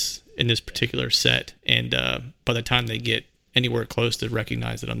in this particular set. And by the time they get anywhere close to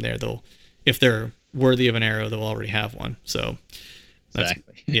recognize that I'm there, if they're worthy of an arrow, they'll already have one. So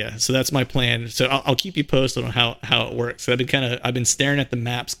exactly. Yeah. So that's my plan. So I'll keep you posted on how it works. So I've been staring at the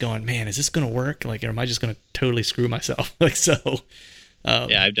maps going, man, is this going to work? Like, or am I just going to totally screw myself?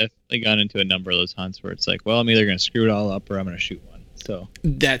 Yeah, I've definitely gone into a number of those hunts where it's like, well, I'm either going to screw it all up or I'm going to shoot one. So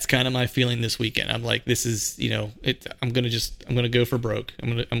that's kind of my feeling this weekend. I'm like, this is, I'm going to go for broke.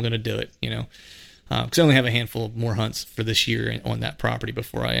 I'm going to do it, because I only have a handful of more hunts for this year on that property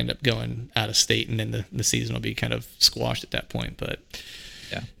before I end up going out of state, and then the season will be kind of squashed at that point. But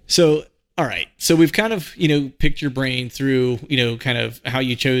yeah. So, all right. So we've kind of, picked your brain through, kind of how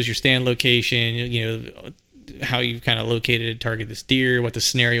you chose your stand location, how you kind of located and targeted this deer, what the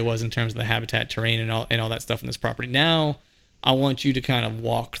scenario was in terms of the habitat, terrain, and all that stuff in this property. Now I want you to kind of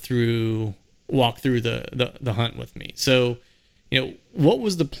walk through the hunt with me. So, what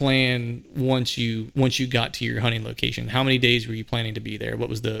was the plan once you got to your hunting location? How many days were you planning to be there? What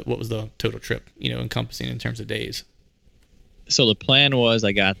was the total trip, encompassing in terms of days? So the plan was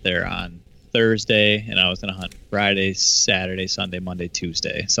I got there on Thursday and I was going to hunt Friday, Saturday, Sunday, Monday,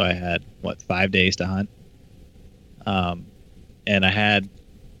 Tuesday. So I had 5 days to hunt. And I had,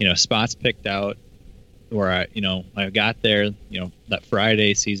 spots picked out where I got there, that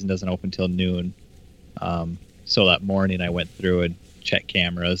Friday season doesn't open till noon. So that morning I went through and checked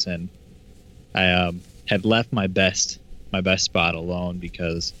cameras, and I had left my best spot alone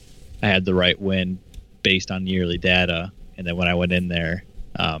because I had the right wind based on yearly data. And then when I went in there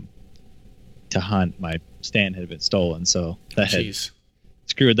to hunt, my stand had been stolen. So that had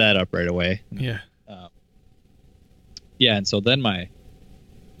screwed that up right away. Yeah. Yeah. And so then my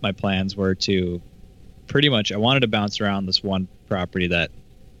plans were to pretty much, I wanted to bounce around this one property that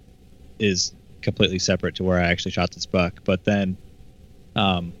is completely separate to where I actually shot this buck. But then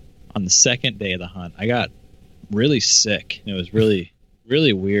on the second day of the hunt, I got really sick. It was really,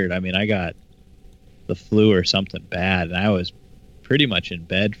 really weird. I mean, I got the flu or something bad, and I was pretty much in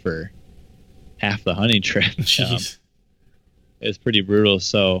bed for half the hunting trip. Jeez. It was pretty brutal.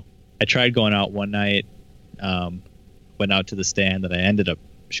 So I tried going out one night, went out to the stand that I ended up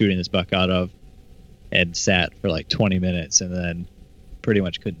shooting this buck out of, and sat for like 20 minutes and then pretty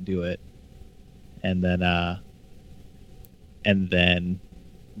much couldn't do it. And then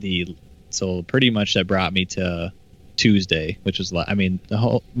so pretty much that brought me to Tuesday, which was, I mean,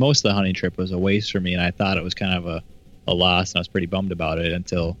 most of the hunting trip was a waste for me, and I thought it was kind of a loss, and I was pretty bummed about it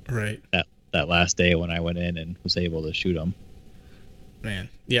until that last day when I went in and was able to shoot them. Man,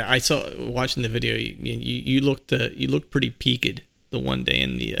 yeah, I saw watching the video. You looked pretty peaked the one day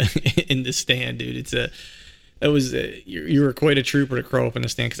in the in the stand, dude. You were quite a trooper to crawl up in the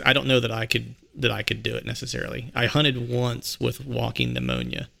stand, because I don't know that I could do it necessarily. I hunted once with walking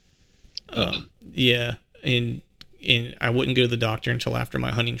pneumonia. Yeah, and I wouldn't go to the doctor until after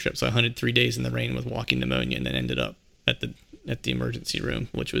my hunting trip. So I hunted 3 days in the rain with walking pneumonia, and then ended up at the emergency room,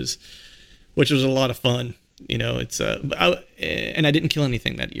 which was a lot of fun. And I didn't kill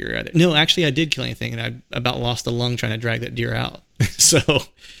anything that year either. No, actually, I did kill anything, and I about lost a lung trying to drag that deer out. So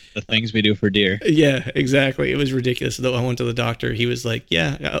the things we do for deer. Yeah, exactly. It was ridiculous. Though I went to the doctor, he was like,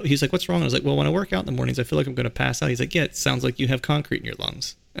 he's like, what's wrong? I was like, well, when I work out in the mornings, I feel like I'm going to pass out. He's like, yeah, it sounds like you have concrete in your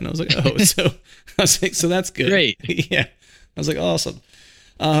lungs. And I was like, oh, so I was like, so that's good. Great. Yeah. I was like, awesome.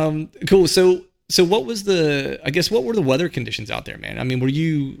 Cool. So what were the weather conditions out there, man? I mean,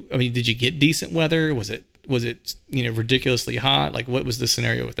 did you get decent weather? Was it ridiculously hot? Like, what was the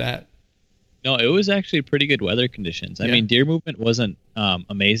scenario with that? No, it was actually pretty good weather conditions. I mean, deer movement wasn't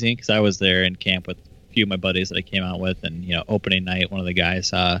amazing, because I was there in camp with few of my buddies that I came out with, and opening night, one of the guys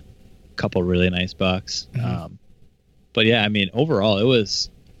saw a couple really nice bucks. But yeah, I mean, overall, it was,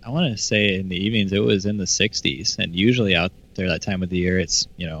 I want to say in the evenings, it was in the 60s, and usually out there that time of the year, it's,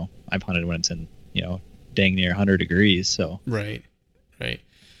 I've hunted when it's in, dang near 100 degrees. So right.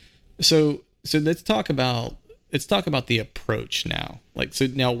 So let's talk about the approach now. Like, so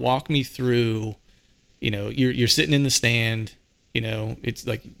now walk me through, you're sitting in the stand, it's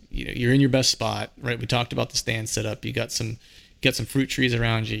like, you're in your best spot, right? We talked about the stand setup. You got some fruit trees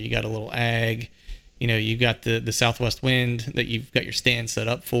around you. You got a little ag, you got the southwest wind that you've got your stand set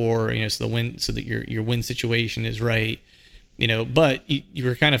up for, so that your wind situation is right, but you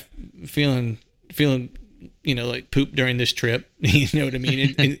were kind of feeling, like poop during this trip, you know what I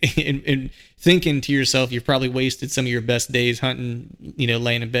mean? And thinking to yourself, you've probably wasted some of your best days hunting,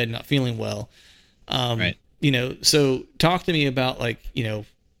 laying in bed, not feeling well. Right. So talk to me about like,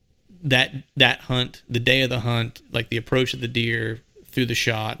 that hunt, the day of the hunt, like the approach of the deer through the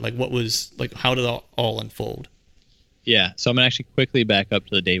shot, like what was like, how did it all unfold? Yeah. So I'm going to actually quickly back up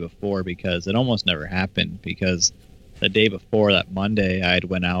to the day before, because it almost never happened, because the day before, that Monday, I had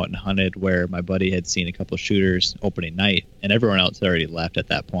went out and hunted where my buddy had seen a couple of shooters opening night, and everyone else had already left at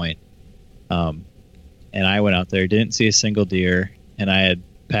that point. And I went out there, didn't see a single deer, and I had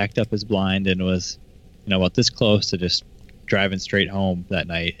packed up his blind and was, about this close to just driving straight home that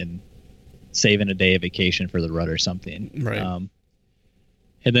night and saving a day of vacation for the rut or something. Right.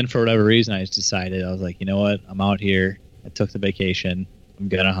 And then for whatever reason, I just decided, I was like, you know what? I'm out here. I took the vacation. I'm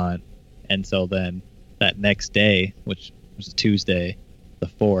going to hunt. And so then that next day, which was a Tuesday, the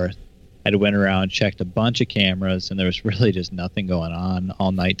 4th, I went around, checked a bunch of cameras, and there was really just nothing going on,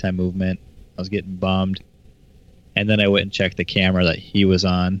 all nighttime movement. I was getting bummed. And then I went and checked the camera that he was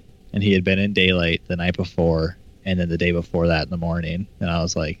on, and he had been in daylight the night before, and then the day before that in the morning. And I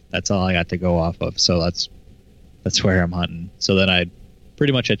was like, that's all I got to go off of. So that's where I'm hunting. So then I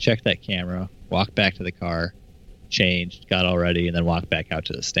checked that camera, walked back to the car, changed, got all ready, and then walked back out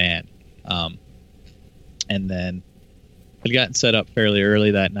to the stand. And then I'd gotten set up fairly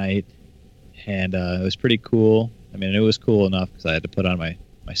early that night, and it was pretty cool. I mean, it was cool enough because I had to put on my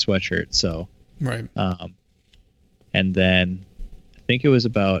sweatshirt. So, right. And then I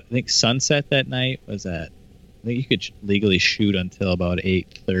think sunset that night was I think you could legally shoot until about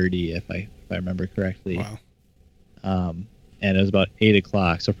 8:30 if I remember correctly. Wow. And it was about 8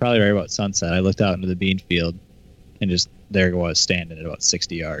 o'clock, so probably right about sunset. I looked out into the bean field, and just there I was standing at about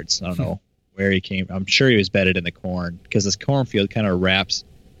 60 yards. I don't know where he came from. I'm sure he was bedded in the corn, because this cornfield kind of wraps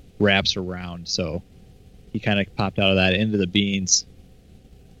around. So he kind of popped out of that into the beans.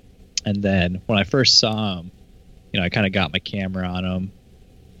 And then when I first saw him, I kind of got my camera on him,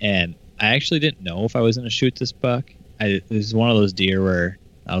 and I actually didn't know if I was going to shoot this buck. It was one of those deer where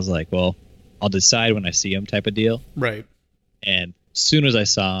I was like, well, I'll decide when I see him type of deal. Right. And as soon as I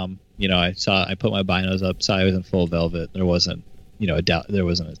saw him, I put my binos up, saw he was in full velvet. There wasn't, a doubt. There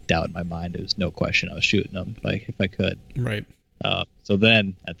wasn't a doubt in my mind. It was no question I was shooting him if I could. Right. So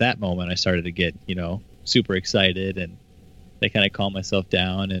then at that moment, I started to get, super excited, and they kind of calmed myself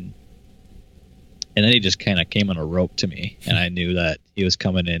down, and then he just kind of came on a rope to me, and I knew that he was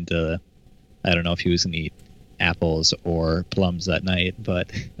coming into, I don't know if he was going to eat apples or plums that night, but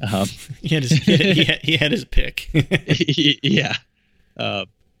he had his pick. Yeah.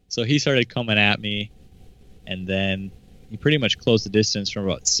 So he started coming at me, and then he pretty much closed the distance from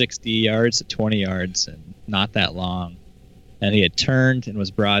about 60 yards to 20 yards, and not that long. And he had turned and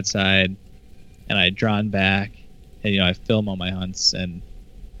was broadside, and I had drawn back, and I film all my hunts, and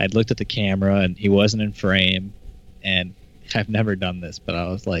I'd looked at the camera, and he wasn't in frame, and I've never done this, but I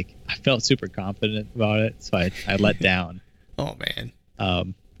was like, I felt super confident about it, so I let down. Oh man.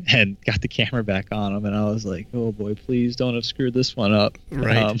 And got the camera back on him, and I was like, oh boy, please don't have screwed this one up.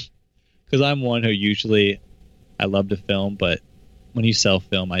 Right. Because I'm one who usually I love to film, but when you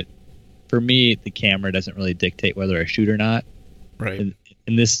self-film, for me the camera doesn't really dictate whether I shoot or not. Right.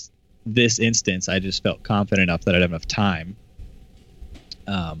 In this instance, I just felt confident enough that I'd have enough time.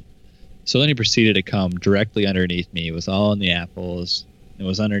 So then he proceeded to come directly underneath me. It was all in the apples. It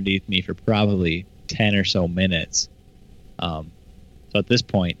was underneath me for probably 10 or so minutes. So at this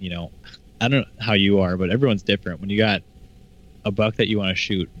point, I don't know how you are, but everyone's different. When you got a buck that you want to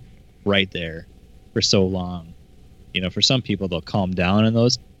shoot right there for so long, for some people, they'll calm down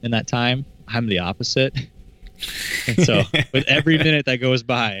in that time. I'm the opposite. And so with every minute that goes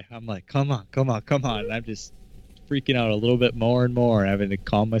by, I'm like, come on. And I'm just freaking out a little bit more and more, and having to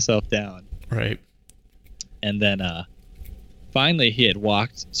calm myself down. Right. And then finally he had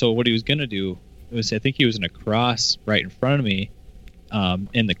walked. So what he was going to do was, I think he was going to cross right in front of me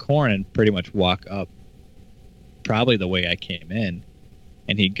in the corn and pretty much walk up probably the way I came in.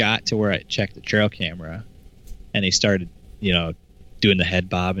 And he got to where I checked the trail camera, and he started, doing the head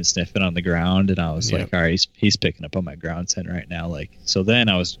bob and sniffing on the ground. And I was like, all right, he's picking up on my ground scent right now. Like, so then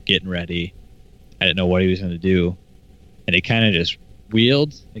I was getting ready. I didn't know what he was going to do. And he kind of just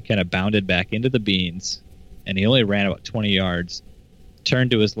wheeled and kind of bounded back into the beans. And he only ran about 20 yards,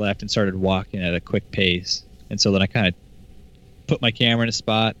 turned to his left and started walking at a quick pace. And so then I kind of put my camera in a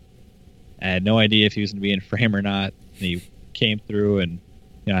spot. I had no idea if he was going to be in frame or not. And he came through, and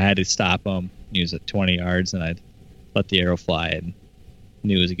I had to stop him. He was at 20 yards, and I let the arrow fly and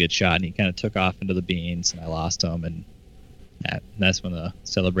knew it was a good shot. And he kind of took off into the beans, and I lost him. And that's when the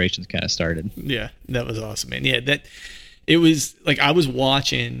celebrations kind of started. Yeah, that was awesome, man. Yeah, it was like I was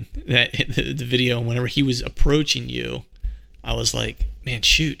watching the video, and whenever he was approaching you, I was like, man,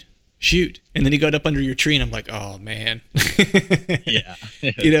 shoot. And then he got up under your tree, and I'm like, oh man. Yeah.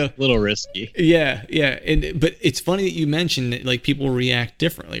 A little risky. Yeah. But it's funny that you mentioned that, like, people react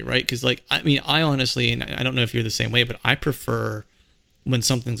differently, right? Because, like, I mean, I honestly, and I don't know if you're the same way, but I prefer when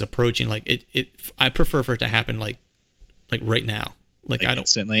something's approaching, like I prefer for it to happen like right now. Like I don't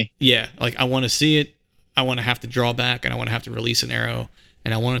instantly. Yeah. Like I want to see it. I want to have to draw back, and I want to have to release an arrow,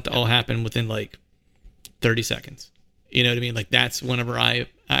 and I want it to all happen within like 30 seconds. You know what I mean? Like that's whenever I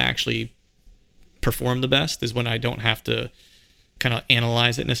actually perform the best, is when I don't have to kind of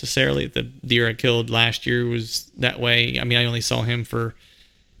analyze it necessarily. The deer I killed last year was that way. I mean, I only saw him for,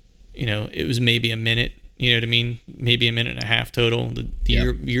 it was maybe a minute, you know what I mean? Maybe a minute and a half total. The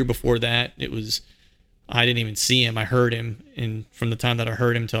year before that, I didn't even see him. I heard him. And from the time that I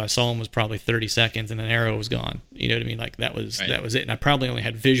heard him till I saw him was probably 30 seconds, and an arrow was gone. You know what I mean? Like that was it. And I probably only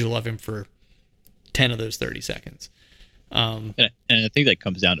had visual of him for 10 of those 30 seconds. And I think that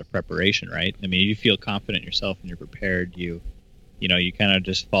comes down to preparation, right? I mean, you feel confident in yourself and you're prepared. You kind of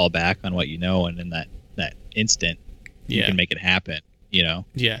just fall back on what you know, and in that instant, you can make it happen. Yeah.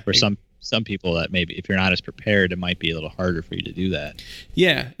 For some people, that maybe if you're not as prepared, it might be a little harder for you to do that.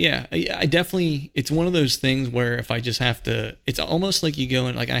 Yeah. I definitely. It's one of those things where if I just have to, it's almost like you go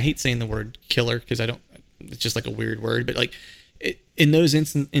in. Like I hate saying the word killer because I don't. It's just like a weird word, but like in those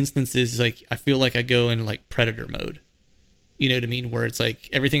instances, like I feel like I go in like predator mode. You know what I mean? Where it's like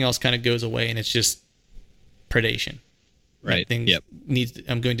everything else kind of goes away, and it's just predation. Right. That thing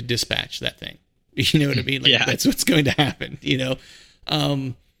I'm going to dispatch that thing. You know what I mean? Like that's what's going to happen.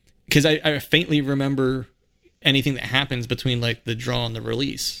 Because I faintly remember anything that happens between like the draw and the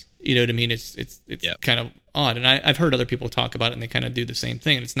release. You know what I mean? It's kind of odd, and I've heard other people talk about it, and they kind of do the same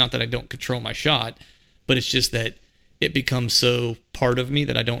thing. And it's not that I don't control my shot, but it's just that it becomes so part of me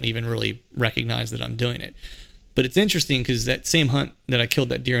that I don't even really recognize that I'm doing it. But it's interesting because that same hunt that I killed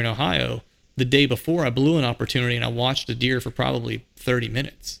that deer in Ohio, the day before I blew an opportunity, and I watched a deer for probably 30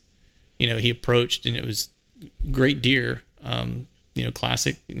 minutes. He approached, and it was great deer,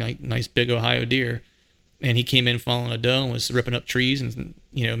 classic, nice big Ohio deer. And he came in following a doe and was ripping up trees and,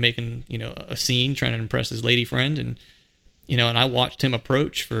 making, a scene, trying to impress his lady friend. And, and I watched him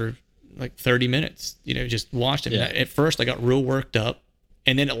approach for like 30 minutes, just watched him. Yeah. At first I got real worked up.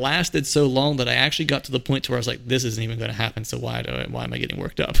 And then it lasted so long that I actually got to the point to where I was like, this isn't even going to happen. So why am I getting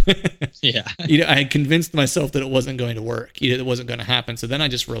worked up? Yeah. I had convinced myself that it wasn't going to work. It wasn't going to happen. So then I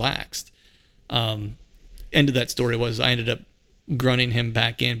just relaxed. End of that story was I ended up grunting him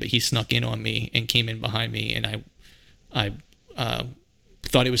back in, but he snuck in on me and came in behind me. And I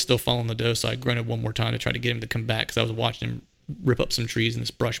thought he was still following the doe. So I grunted one more time to try to get him to come back, because I was watching him rip up some trees in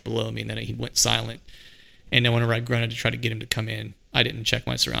this brush below me. And then he went silent. And then whenever I grunted to try to get him to come in, I didn't check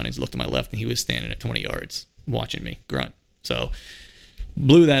my surroundings, looked to my left, and he was standing at 20 yards watching me grunt. So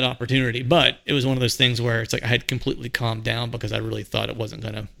blew that opportunity. But it was one of those things where it's like I had completely calmed down because I really thought it wasn't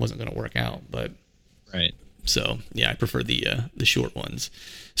gonna work out. But right. So yeah, I prefer the short ones.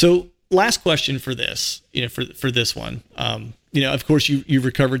 So last question for this, for this one, of course you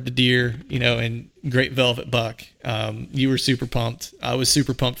recovered the deer, and great velvet buck. You were super pumped. I was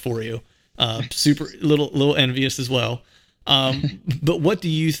super pumped for you. Super little envious as well. But what do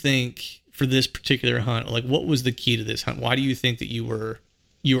you think for this particular hunt? Like, what was the key to this hunt? Why do you think that you were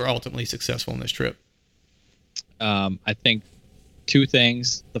ultimately successful in this trip? I think two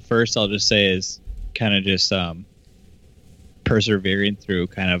things. The first I'll just say is kind of just persevering through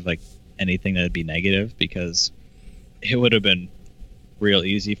kind of like anything that'd be negative, because it would have been real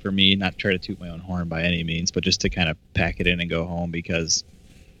easy for me not to try to toot my own horn by any means, but just to kind of pack it in and go home. Because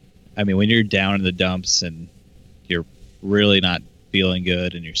I mean, when you're down in the dumps and you're really not feeling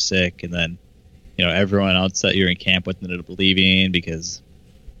good and you're sick, and then everyone else that you're in camp with ended up leaving because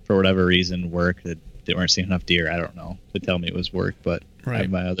for whatever reason work, that they weren't seeing enough deer. I don't know to tell me it was work, but I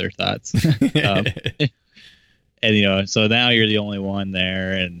have my other thoughts. And so now you're the only one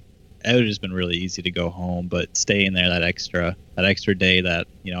there, and it would have just been really easy to go home, but staying there that extra day that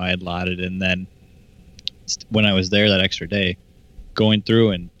I had allotted, and then when I was there that extra day, going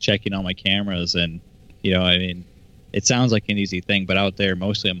through and checking all my cameras, and it sounds like an easy thing, but out there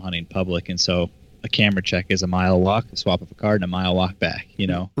mostly I'm hunting public, and so a camera check is a mile walk, a swap of a card, and a mile walk back.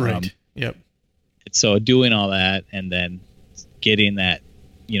 Right. Yep. So doing all that and then getting that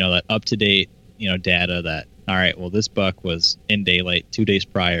that up to date data that, all right, well, this buck was in daylight 2 days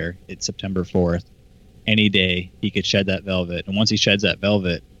prior. It's September 4th. Any day he could shed that velvet, and once he sheds that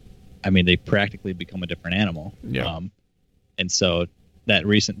velvet, they practically become a different animal. Yeah. And so that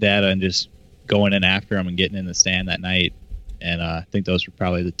recent data and just going in after him and getting in the stand that night, and I think those were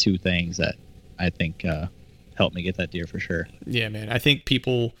probably the two things that I think helped me get that deer for sure. Yeah, man. I think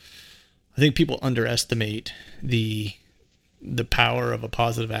people underestimate the power of a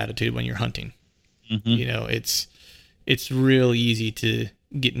positive attitude when you're hunting. Mm-hmm. It's real easy to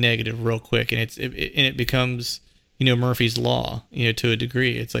get negative real quick, and it becomes Murphy's law to a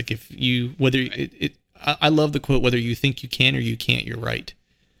degree. It's like I love the quote, whether you think you can or you can't, you're right.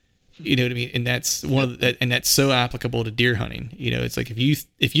 You know what I mean? And that's and that's so applicable to deer hunting. It's like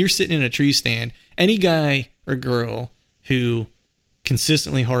if you're sitting in a tree stand, any guy or girl who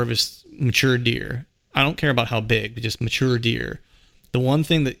consistently harvests mature deer, I don't care about how big, but just mature deer. The one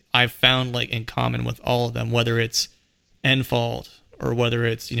thing that I've found in common with all of them, whether it's Enfault or whether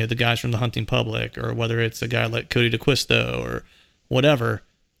it's the guys from the hunting public or whether it's a guy like Cody DeQuisto or whatever,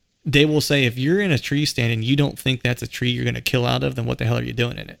 they will say if you're in a tree stand and you don't think that's a tree you're going to kill out of, then what the hell are you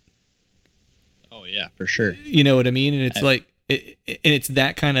doing in it? Oh yeah, for sure. You know what I mean? And it's and it's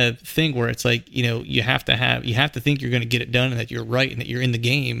that kind of thing where it's like you have to think you're going to get it done and that you're right and that you're in the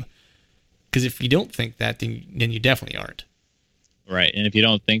game. Because if you don't think that, then you definitely aren't. Right. And if you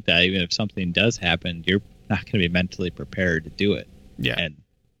don't think that, even if something does happen, you're not going to be mentally prepared to do it. Yeah. And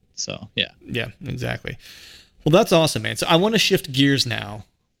so, yeah. Yeah, exactly. Well, that's awesome, man. So I want to shift gears now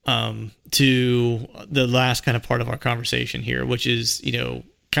to the last kind of part of our conversation here, which is,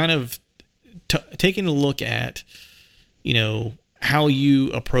 kind of taking a look at, how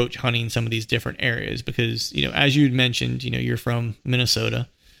you approach hunting some of these different areas. Because, as you had mentioned, you're from Minnesota.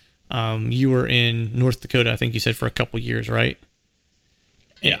 You were in North Dakota, I think you said, for a couple years, right?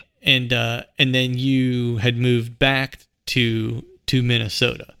 Yeah. And then you had moved back to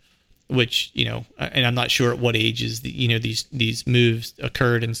Minnesota, which, and I'm not sure at what ages these moves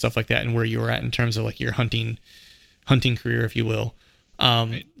occurred and stuff like that, and where you were at in terms of your hunting career, if you will.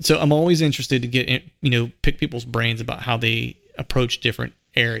 Right. So I'm always interested to get, pick people's brains about how they approach different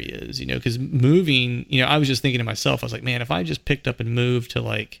areas, because moving, I was just thinking to myself, I was like, man, if I just picked up and moved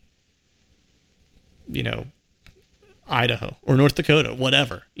to Idaho or North Dakota,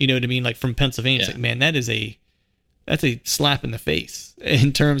 whatever, you know what I mean? From Pennsylvania, yeah. It's like, man, that's a slap in the face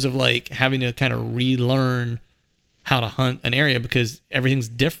in terms of having to kind of relearn how to hunt an area because everything's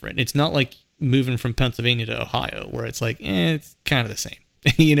different. It's not like moving from Pennsylvania to Ohio where it's it's kind of the same.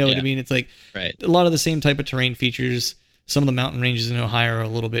 You know what I mean? It's right. A lot of the same type of terrain features. Some of the mountain ranges in Ohio are a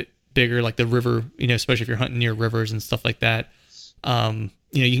little bit bigger, like the river, especially if you're hunting near rivers and stuff like that. You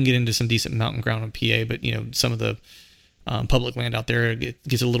can get into some decent mountain ground in PA, but some of the public land out there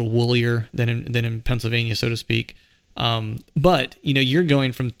gets a little woolier than in Pennsylvania, so to speak. But you're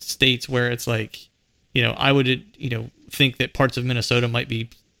going from states where it's I would think that parts of Minnesota might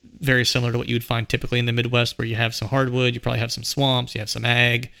be very similar to what you would find typically in the Midwest, where you have some hardwood, you probably have some swamps, you have some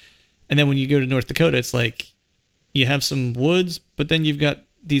ag, and then when you go to North Dakota, it's you have some woods, but then you've got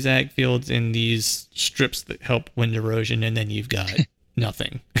these ag fields and these strips that help wind erosion, and then you've got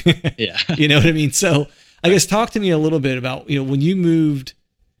nothing. Yeah. You know what I mean? So I guess talk to me a little bit about, when you moved.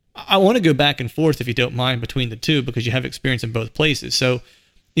 I want to go back and forth, if you don't mind, between the two, because you have experience in both places. So,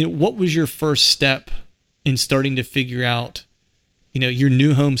 what was your first step in starting to figure out, your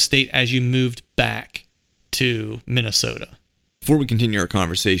new home state as you moved back to Minnesota? Before we continue our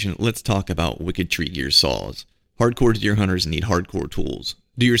conversation, let's talk about Wicked Tree Gear saws. Hardcore deer hunters need hardcore tools.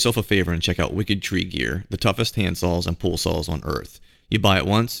 Do yourself a favor and check out Wicked Tree Gear, the toughest hand saws and pull saws on earth. You buy it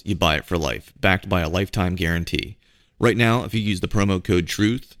once, you buy it for life, backed by a lifetime guarantee. Right now, if you use the promo code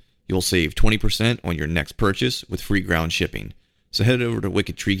TRUTH, you'll save 20% on your next purchase with free ground shipping. So head over to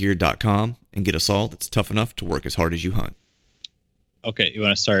wickedtreegear.com and get a saw that's tough enough to work as hard as you hunt. Okay, you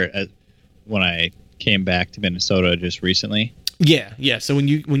want to start at when I came back to Minnesota just recently? Yeah. So when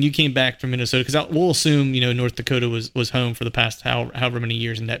you came back from Minnesota, because we'll assume North Dakota was home for the past however many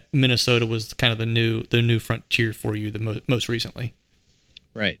years, and that Minnesota was kind of the new frontier for you the most recently.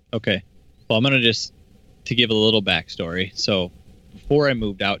 Right. Okay. Well, I'm gonna to give a little backstory. So before I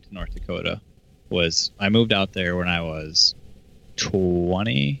moved out to North Dakota, was I moved out there when I was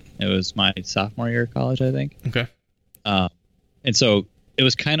 20. It was my sophomore year of college, I think. Okay. And so it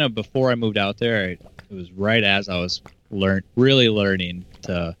was kind of before I moved out there. It was right as I was really learning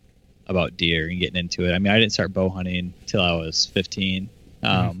about deer and getting into it. I mean, I didn't start bow hunting until I was 15.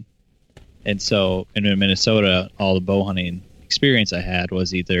 And so in Minnesota, all the bow hunting experience I had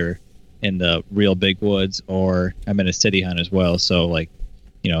was either in the real big woods or I'm in a city hunt as well. So like,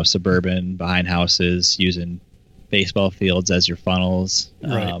 suburban, behind houses, using baseball fields as your funnels.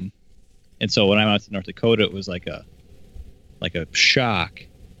 Right. And so when I went to North Dakota, it was like a shock.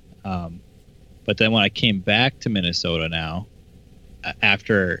 But then when I came back to Minnesota now,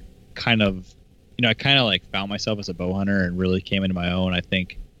 after kind of, I kind of like found myself as a bow hunter and really came into my own, I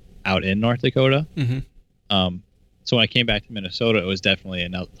think, out in North Dakota. So when I came back to Minnesota, it was definitely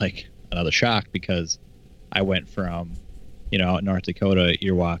another shock, because I went from, out in North Dakota,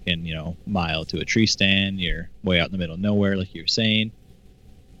 you're walking, mile to a tree stand, you're way out in the middle of nowhere, like you were saying.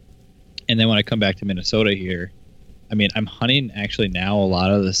 And then when I come back to Minnesota here, I mean, I'm hunting actually now a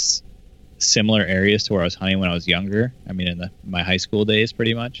lot of this similar areas to where I was hunting when I was younger. I mean, in my high school days,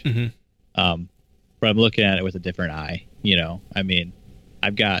 pretty much. But I'm looking at it with a different eye. I mean,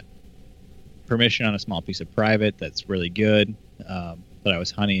 I've got permission on a small piece of private that's really good, but I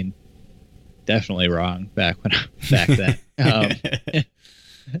was hunting definitely wrong back then.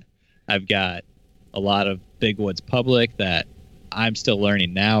 I've got a lot of big woods public that I'm still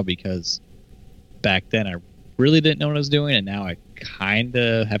learning now, because back then I really didn't know what I was doing, and now I kind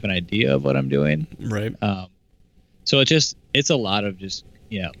of have an idea of what I'm doing. Right. So it's a lot of just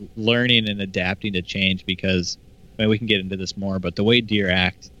learning and adapting to change, because we can get into this more, but the way deer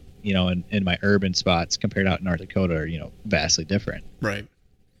act, in my urban spots compared out in North Dakota are, vastly different. Right.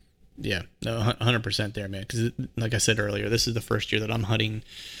 Yeah, no, 100% there, man. Because like I said earlier, this is the first year that I'm hunting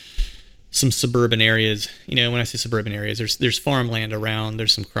some suburban areas. When I say suburban areas, there's farmland around,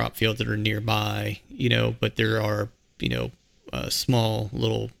 there's some crop fields that are nearby, but there are, small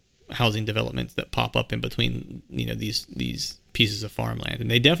little housing developments that pop up in between, these pieces of farmland, and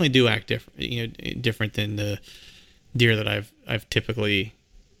they definitely do act different, different than the deer that I've typically,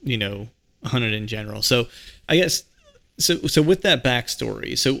 hunted in general. So I guess. So with that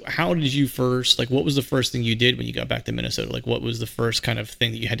backstory, so how did you first, what was the first thing you did when you got back to Minnesota? What was the first kind of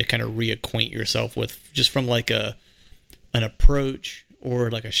thing that you had to kind of reacquaint yourself with, just from an approach or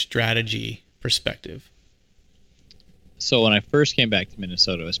a strategy perspective? So when I first came back to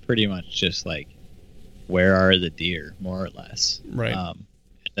Minnesota, it was pretty much just where are the deer, more or less. Right. And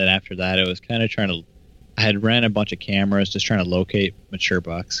then after that, it was kind of I had ran a bunch of cameras just trying to locate mature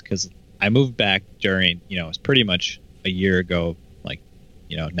bucks, because I moved back during, it was pretty much a year ago,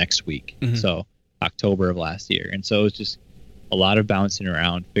 next week. So October of last year. And so it was just a lot of bouncing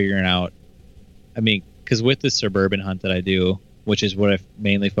around, figuring out, because with the suburban hunt that I do, which is what I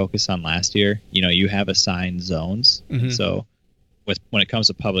mainly focused on last year, you have assigned zones. So when it comes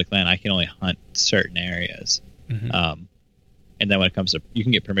to public land, I can only hunt certain areas. And then when it comes to, you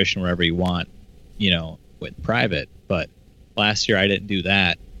can get permission wherever you want, with private. But last year I didn't do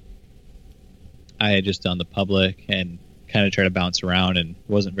that. I had just done the public and kind of tried to bounce around and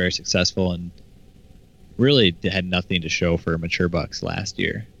wasn't very successful, and really had nothing to show for mature bucks last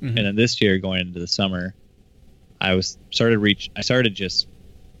year. And then this year, going into the summer, I started just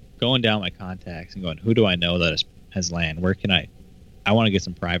going down my contacts and going, who do I know that has land? Where can I want to get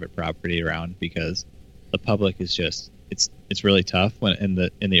some private property around, because the public is just, it's really tough when in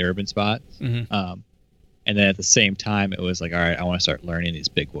the urban spots. And then at the same time, it was all right, I want to start learning these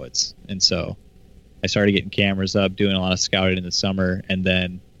big woods. And so I started getting cameras up, doing a lot of scouting in the summer. And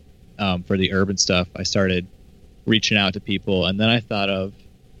then for the urban stuff, I started reaching out to people. And then I thought of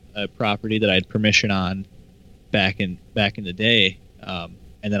a property that I had permission on back in the day. And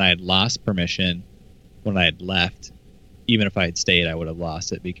then I had lost permission when I had left. Even if I had stayed, I would have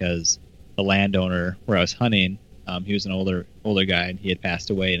lost it, because the landowner where I was hunting, he was an older guy, and he had passed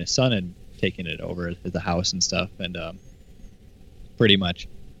away, and his son had taken it over to the house and stuff. And pretty much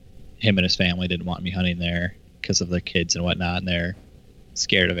him and his family didn't want me hunting there because of their kids and whatnot, and they're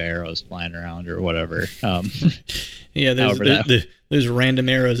scared of arrows flying around or whatever. Yeah, there's random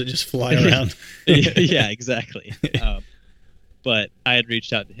arrows that just fly around. Yeah, exactly. But I had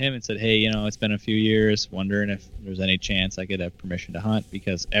reached out to him and said, hey, it's been a few years, wondering if there's any chance I could have permission to hunt,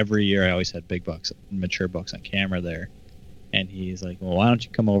 because every year I always had big bucks, mature bucks on camera there. And he's like, well, why don't you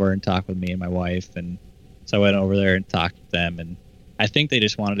come over and talk with me and my wife? And so I went over there and talked with them, and I think they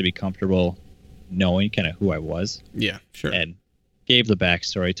just wanted to be comfortable knowing kind of who I was. Yeah, sure. And gave the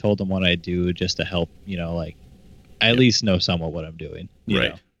backstory, told them what I do, just to help, at least know somewhat what I'm doing. You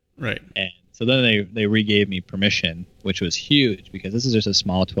know? Right. And so then they re-gave me permission, which was huge because this is just a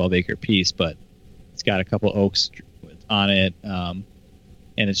small 12-acre piece, but it's got a couple oaks on it. And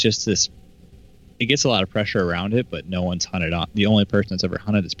it's just this, it gets a lot of pressure around it, but no one's hunted on. The only person that's ever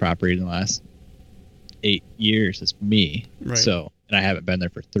hunted this property in the last 8 years is me. Right. So, and I haven't been there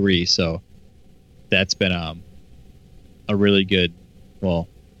for 3. So that's been a really good, well,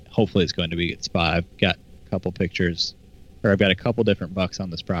 hopefully it's going to be a good spot. I've got a couple pictures, or I've got a couple different bucks on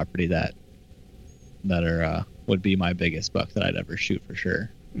this property that are would be my biggest buck that I'd ever shoot for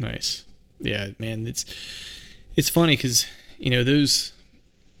sure. Nice. Yeah, man, it's funny because, you know,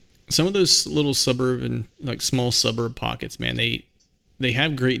 some of those little suburban, like small suburb pockets, man, they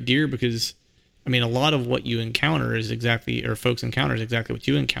have great deer because, I mean, a lot of what you encounter is exactly, or folks encounter is exactly what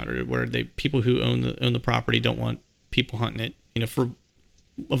you encountered, where people who own the property don't want people hunting it, you know, for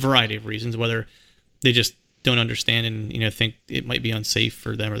a variety of reasons, whether they just don't understand and, you know, think it might be unsafe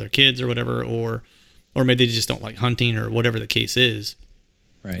for them or their kids or whatever, or maybe they just don't like hunting or whatever the case is.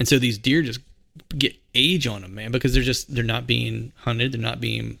 Right. And so these deer just get age on them, man, because they're not being hunted, they're not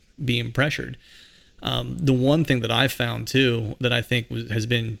being pressured. The one thing that I found too that I think has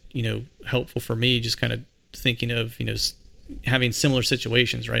been, you know, helpful for me, just kind of thinking of, you know, having similar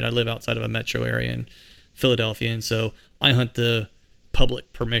situations, right? I live outside of a metro area in Philadelphia, and so I hunt the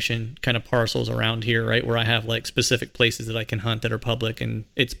public permission kind of parcels around here, right, where I have like specific places that I can hunt that are public, and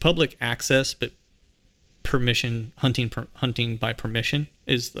it's public access, but permission hunting by permission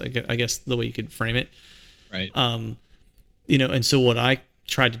is, like, I guess the way you could frame it. Right. You know, and so what I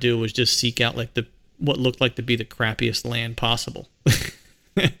tried to do was just seek out like what looked like to be the crappiest land possible.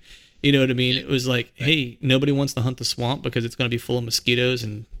 You know what I mean? It was like, hey, nobody wants to hunt the swamp because it's going to be full of mosquitoes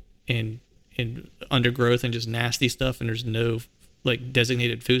and undergrowth and just nasty stuff, and there's no like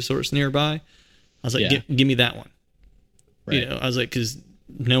designated food source nearby. I was like, give me that one. Right. You know, I was like, because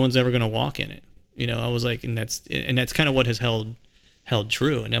no one's ever going to walk in it. You know, I was like, and that's kind of what has held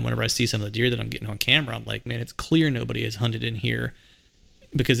true. And then whenever I see some of the deer that I'm getting on camera, I'm like, man, it's clear nobody has hunted in here,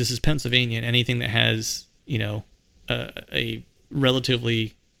 because this is Pennsylvania, and anything that has, you know, a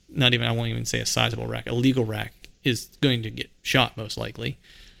relatively, I won't even say a sizable rack, a legal rack is going to get shot most likely.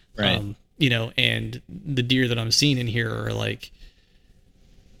 Right. You know, and the deer that I'm seeing in here are like,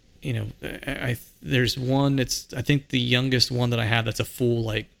 you know, there's one that's, I think the youngest one that I have that's a full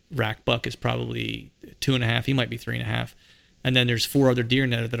like rack buck is probably 2.5. He might be 3.5. And then there's 4 other deer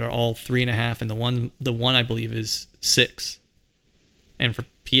in there that are all 3.5, and the one I believe is 6. And for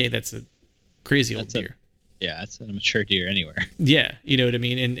PA, that's a crazy old deer. Yeah, that's a mature deer anywhere. Yeah, you know what I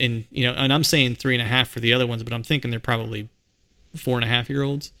mean? And you know, and I'm saying 3.5 for the other ones, but I'm thinking they're probably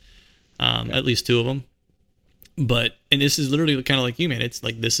 4.5-year-olds, at least 2 of them. But, and this is literally kind of like you, man. It's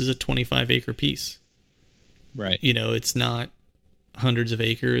like, this is a 25-acre piece. Right. You know, it's not hundreds of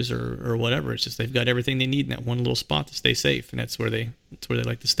acres or whatever. It's just they've got everything they need in that one little spot to stay safe, and that's where they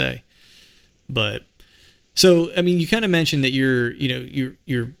like to stay. But so, I mean, you kind of mentioned that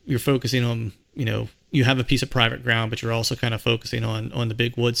you're focusing on, you know, you have a piece of private ground, but you're also kind of focusing on the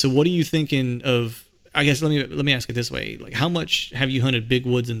big woods. So what are you thinking of? I guess let me ask it this way: like, how much have you hunted big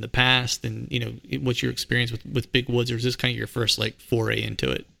woods in the past, and you know, what's your experience with big woods, or is this kind of your first like foray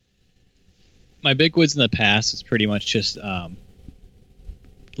into it? My big woods in the past is pretty much just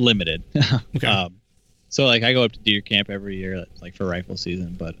limited. Okay. So like I go up to deer camp every year, like for rifle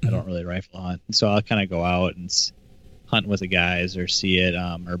season, but I don't really rifle hunt. And so I'll kind of go out and hunt with the guys or see it,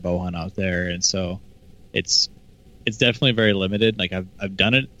 or bow hunt out there. And so it's definitely very limited. Like I've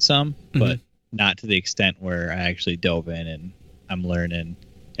done it some, but not to the extent where I actually dove in and I'm learning,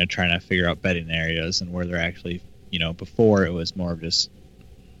 you know, trying to figure out bedding areas and where they're actually, you know, before it was more of just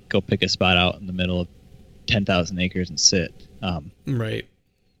go pick a spot out in the middle of 10,000 acres and sit. Right.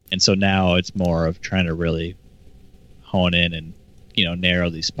 And so now it's more of trying to really hone in and, you know, narrow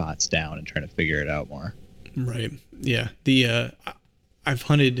these spots down and trying to figure it out more. Right. Yeah. I've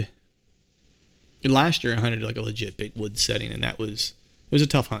hunted last year. I hunted like a legit big woods setting, and it was a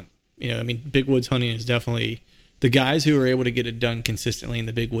tough hunt. You know, I mean, big woods hunting is definitely, the guys who are able to get it done consistently in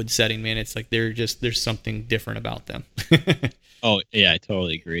the big woods setting, man, it's like there's something different about them. Oh yeah, I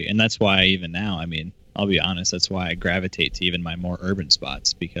totally agree. And that's why even now, I mean, I'll be honest, that's why I gravitate to even my more urban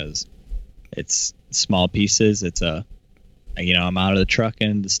spots, because it's small pieces. It's I'm out of the truck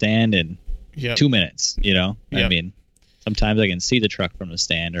and the stand in 2 minutes, you know. Yep. I mean, sometimes I can see the truck from the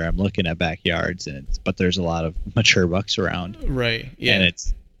stand, or I'm looking at backyards, but there's a lot of mature bucks around. Right. Yeah. And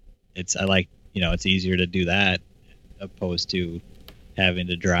I like, you know, it's easier to do that opposed to having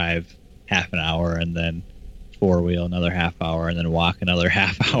to drive half an hour and then 4-wheel another half hour and then walk another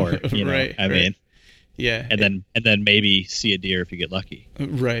half hour. You know, right. I mean, Yeah. and then maybe see a deer if you get lucky.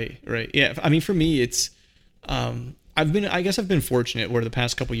 Right. Yeah. I mean, for me, it's I guess I've been fortunate where the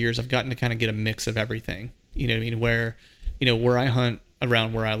past couple of years I've gotten to kind of get a mix of everything. You know what I mean? Where I hunt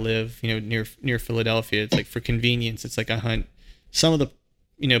around where I live, near Philadelphia, it's like for convenience, it's like I hunt some of the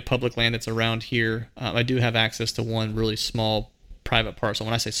public land that's around here. I do have access to one really small private parcel.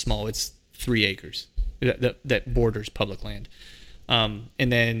 When I say small, it's 3 acres that borders public land. And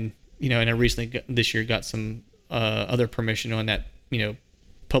then, and I recently this year got some other permission on that,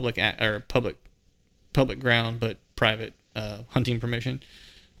 public ground, but private hunting permission.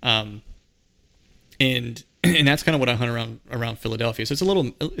 And that's kind of what I hunt around Philadelphia. So it's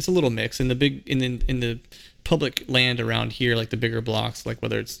a little mix in the public land around here, like the bigger blocks, like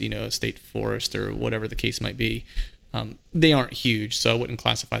whether it's, a state forest or whatever the case might be. They aren't huge, so I wouldn't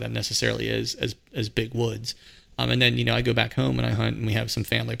classify them necessarily as big woods. And then, I go back home and I hunt, and we have some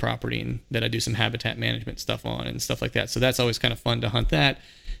family property and that I do some habitat management stuff on and stuff like that. So that's always kind of fun to hunt that.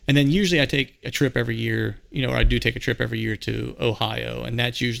 And then usually I take a trip every year, or I do take a trip every year to Ohio, and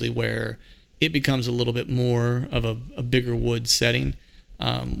that's usually where it becomes a little bit more of a bigger wood setting.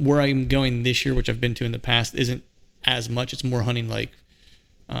 Where I'm going this year, which I've been to in the past, isn't as much. It's more hunting like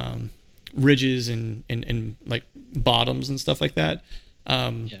ridges and like bottoms and stuff like that.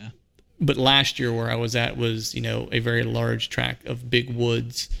 Yeah. But last year where I was at was, a very large tract of big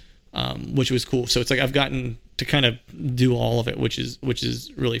woods, which was cool. So it's like I've gotten to kind of do all of it, which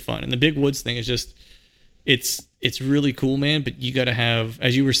is really fun. And the big woods thing is just, it's really cool, man. But you got to have,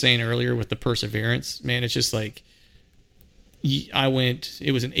 as you were saying earlier, with the perseverance, man. It's just like it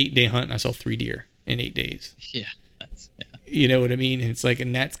was an 8-day hunt, and I saw 3 deer in 8 days. Yeah, You know what I mean? And it's like,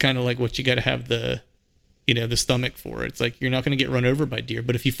 and that's kind of like what you got to have the stomach for. It's like you're not going to get run over by deer,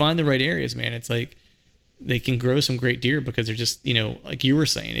 but if you find the right areas, man, it's like they can grow some great deer because they're just, like you were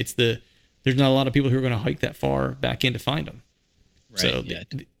saying, there's not a lot of people who are going to hike that far back in to find them. Right, so yeah.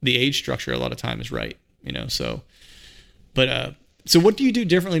 the age structure a lot of time is right, so. But so what do you do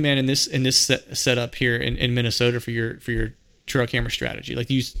differently, man, in this setup here in Minnesota for your trail camera strategy? Like,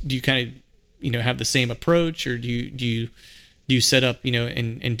 do you kind of have the same approach, or do you set up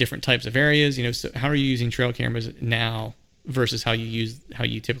in different types of areas? So how are you using trail cameras now versus how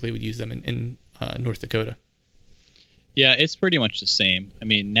you typically would use them in North Dakota? Yeah, it's pretty much the same. I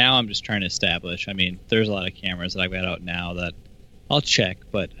mean, now I'm just trying to establish. I mean, there's a lot of cameras that I've got out now that I'll check,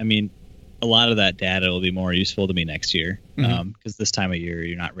 but I mean, a lot of that data will be more useful to me next year, because this time of year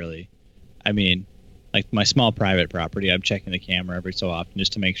you're not really. I mean, like my small private property, I'm checking the camera every so often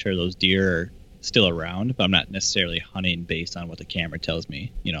just to make sure those deer are still around, but I'm not necessarily hunting based on what the camera tells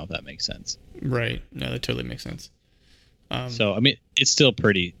me, if that makes sense. Right. No, that totally makes sense. So I mean, it's still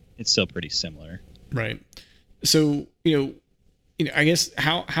pretty similar. Right. So, I guess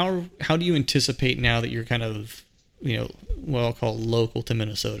how do you anticipate now that you're kind of, what I'll call local to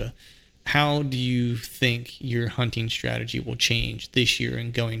Minnesota? How do you think your hunting strategy will change this year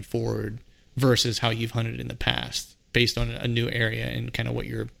and going forward versus how you've hunted in the past, based on a new area and kind of what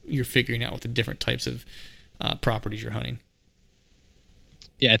you're figuring out with the different types of properties you're hunting?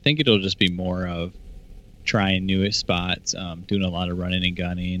 Yeah, I think it'll just be more of trying newest spots, doing a lot of running and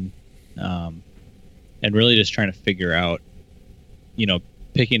gunning, and really just trying to figure out,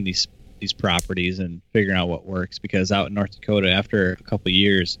 picking these properties and figuring out what works. Because out in North Dakota, after a couple of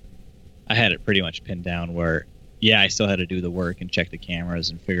years, I had it pretty much pinned down where, I still had to do the work and check the cameras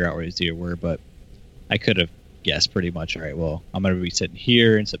and figure out where these deer were, but I could have guessed pretty much, all right, well, I'm going to be sitting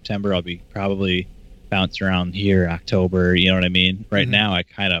here in September. I'll be probably bouncing around here October. You know what I mean? Right now, I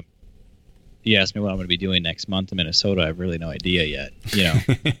kind of, you asked me what I'm going to be doing next month in Minnesota. I have really no idea yet,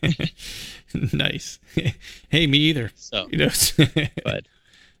 Nice. Hey, me either. So,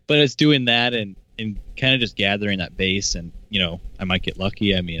 but it's doing that and kind of just gathering that base, and I might get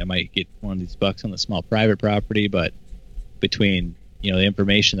lucky. I mean, I might get one of these bucks on the small private property, but between the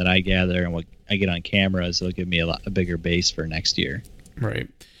information that I gather and what I get on cameras, it'll give me a bigger base for next year. Right.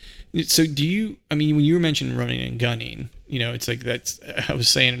 So when you were mentioning running and gunning, it's like I was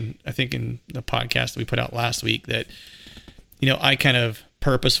saying, I think in the podcast that we put out last week, that I kind of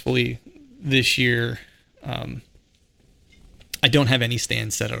purposefully this year, I don't have any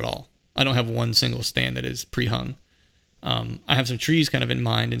stand set at all. I don't have one single stand that is pre-hung. I have some trees kind of in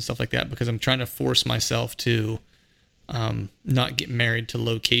mind and stuff like that, because I'm trying to force myself to not get married to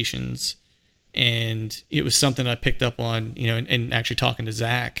locations. And it was something I picked up on, and actually talking to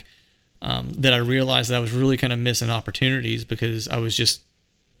Zach, that I realized that I was really kind of missing opportunities, because I was just,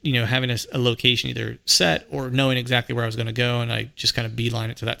 having a location either set or knowing exactly where I was going to go. And I just kind of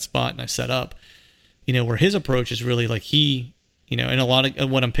beeline it to that spot and I set up, where his approach is really like he and a lot of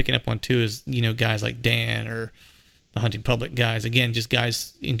what I'm picking up on too is, guys like Dan or the Hunting Public guys, again, just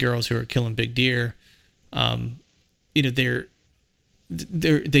guys and girls who are killing big deer. They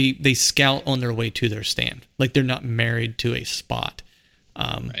scout on their way to their stand. Like, they're not married to a spot.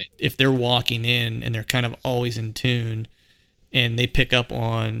 Right. If they're walking in and they're kind of always in tune, and they pick up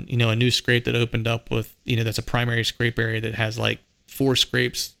on, a new scrape that opened up with, that's a primary scrape area that has like 4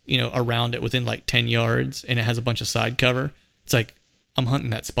 scrapes, around it within like 10 yards, and it has a bunch of side cover. It's like, I'm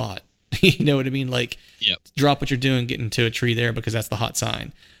hunting that spot. You know what I mean? Like, Yep. Drop what you're doing, get into a tree there, because that's the hot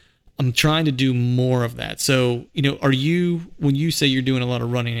sign. I'm trying to do more of that. So, are you, when you say you're doing a lot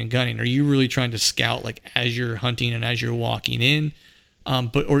of running and gunning, are you really trying to scout like as you're hunting and as you're walking in?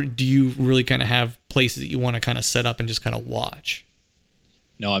 Or do you really kind of have places that you want to kind of set up and just kind of watch?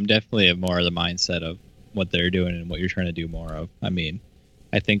 No, I'm definitely more of the mindset of what they're doing and what you're trying to do more of. I mean,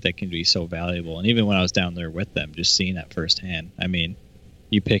 I think that can be so valuable. And even when I was down there with them, just seeing that firsthand, I mean,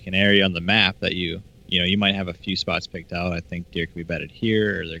 you pick an area on the map that you might have a few spots picked out. I think deer could be bedded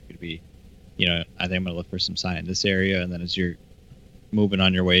here, or there could be, I think I'm going to look for some sign in this area. And then as you're moving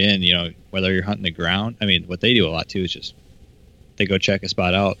on your way in, whether you're hunting the ground, I mean, what they do a lot too is just, they go check a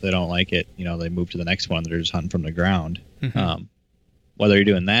spot out. They don't like it. They move to the next one. They're just hunting from the ground. Mm-hmm. Whether you're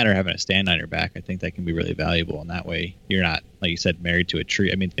doing that or having a stand on your back, I think that can be really valuable. And that way you're not, like you said, married to a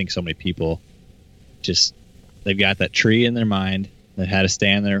tree. I mean, I think so many people just, they've got that tree in their mind. They've had to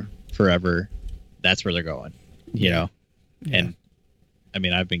stand there forever. That's where they're going, Yeah. And I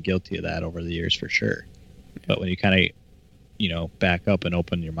mean, I've been guilty of that over the years for sure. But when you kind of, back up and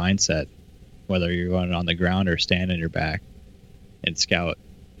open your mindset, whether you're going on the ground or stand on your back and scout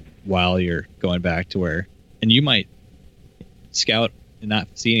while you're going back to where, and you might scout and not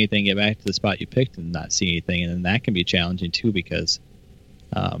see anything, get back to the spot you picked and not see anything. And then that can be challenging too, because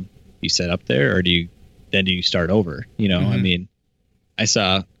you set up there, or do you start over? I mean, I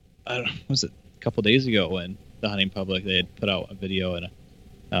saw, was it a couple days ago when the Hunting Public, they had put out a video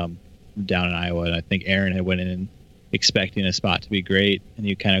down in Iowa, and I think Aaron had went in expecting a spot to be great, and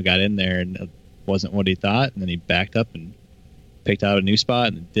he kind of got in there and it wasn't what he thought, and then he backed up and picked out a new spot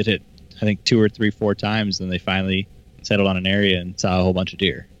and did it, I think 2 or 3, 4 times, and they finally settled on an area and saw a whole bunch of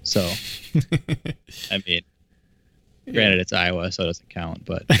deer. So, I mean, granted it's Iowa, so it doesn't count,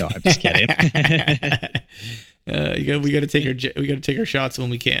 but no, I'm just kidding. We got to take our shots when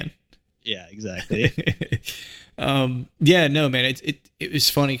we can. Yeah, exactly. Yeah, no, man, it was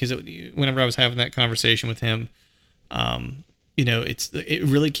funny because whenever I was having that conversation with him, it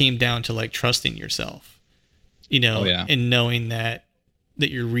really came down to like trusting yourself, and knowing that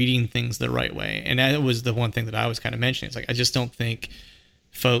you're reading things the right way. And that was the one thing that I was kind of mentioning. It's like, I just don't think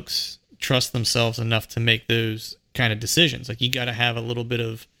folks trust themselves enough to make those kind of decisions. Like, you got to have a little bit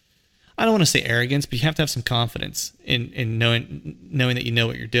of, I don't want to say arrogance, but you have to have some confidence in knowing that you know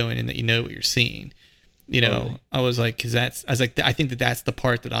what you're doing and that you know what you're seeing. Totally. I was like, I think that's the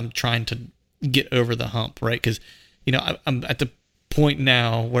part that I'm trying to get over the hump, right? Because, I'm at the point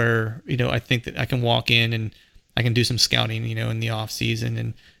now where, I think that I can walk in and I can do some scouting, in the off season,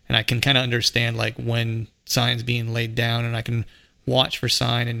 and I can kind of understand like when sign's being laid down, and I can watch for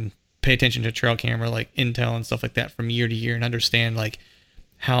sign and pay attention to trail camera, like intel and stuff like that from year to year, and understand like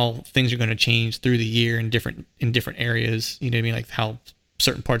how things are going to change through the year in different areas. You know what I mean? Like how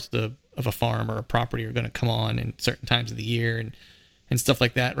certain parts of a farm or a property are going to come on in certain times of the year and stuff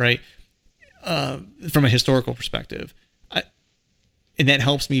like that, right? From a historical perspective. And that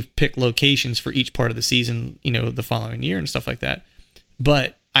helps me pick locations for each part of the season, the following year and stuff like that.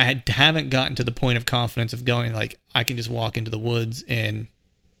 But I haven't gotten to the point of confidence of going like, I can just walk into the woods and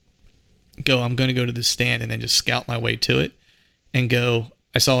go, I'm going to go to this stand and then just scout my way to it and go,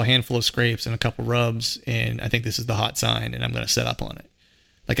 I saw a handful of scrapes and a couple rubs, and I think this is the hot sign, and I'm going to set up on it.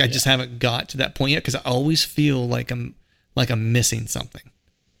 Like, I just haven't got to that point yet, because I always feel like I'm missing something.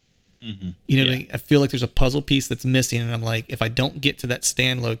 Mm-hmm. I feel like there's a puzzle piece that's missing, and I'm like, if I don't get to that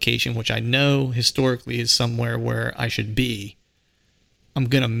stand location, which I know historically is somewhere where I should be, I'm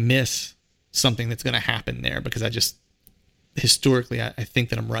going to miss something that's going to happen there, because I just, historically, I think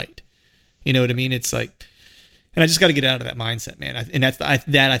that I'm right. You know what I mean? It's like, and I just got to get out of that mindset, man. And I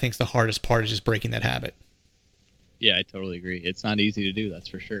think is the hardest part, is just breaking that habit. Yeah, I totally agree. It's not easy to do, that's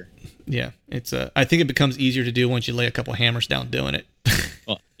for sure. Yeah, it's I think it becomes easier to do once you lay a couple hammers down doing it.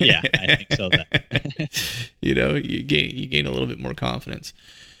 Well, yeah, I think so. You gain a little bit more confidence.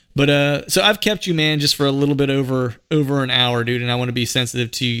 But so I've kept you, man, just for a little bit over an hour, dude, and I want to be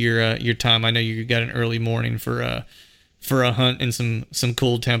sensitive to your time. I know you got an early morning for a hunt and some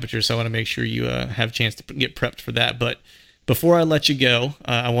cold temperatures, so I want to make sure you have a chance to get prepped for that. But Before I let you go,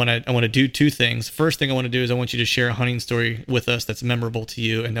 I want to do two things. First thing I want to do is I want you to share a hunting story with us that's memorable to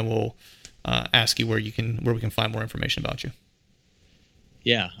you, and then we'll ask you where we can find more information about you.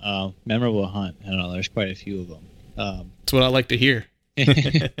 Yeah, memorable hunt. I don't know. There's quite a few of them. That's what I like to hear.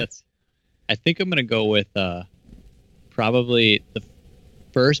 I think I'm gonna go with probably the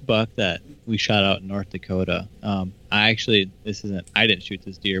first buck that we shot out in North Dakota. I didn't shoot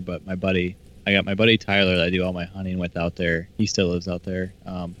this deer, but I got my buddy Tyler that I do all my hunting with out there. He still lives out there.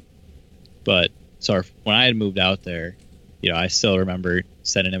 When I had moved out there, I still remember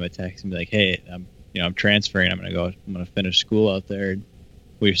sending him a text and be like, "Hey, I'm transferring. I'm gonna finish school out there."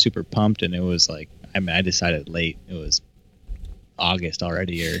 We were super pumped, and it was like, I decided late. It was August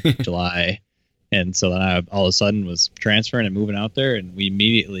already or July, and so then I all of a sudden was transferring and moving out there, and we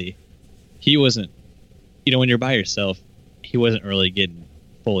immediately. He wasn't, when you're by yourself, he wasn't really getting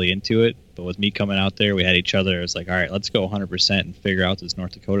fully into it. But with me coming out there, we had each other. It was like, all right, let's go 100% and figure out this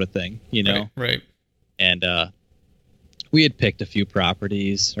North Dakota thing, Right. And we had picked a few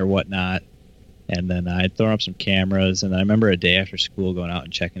properties or whatnot, and then I had thrown up some cameras. And I remember a day after school going out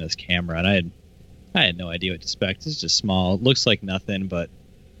and checking this camera, and I had no idea what to expect. It's just small. It looks like nothing, but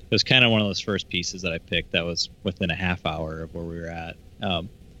it was kind of one of those first pieces that I picked that was within a half hour of where we were at.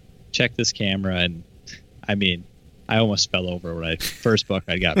 Checked this camera, and I almost fell over when first buck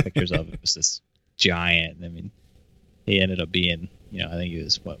I got pictures of. It was this giant. He ended up being, I think he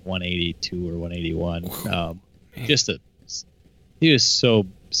was 182 or 181. He was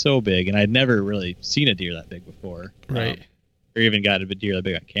so big, and I'd never really seen a deer that big before, right? Or even got a deer that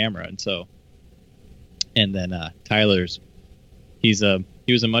big on camera. And then Tyler's, he was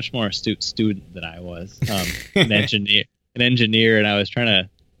a much more astute student than I was, an engineer, and I was trying to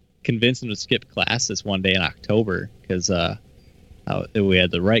convince him to skip classes one day in October because we had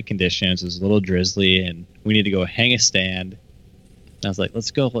the right conditions. It was a little drizzly, and we need to go hang a stand. And I was like,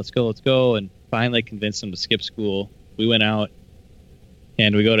 let's go, and finally convinced him to skip school. We went out,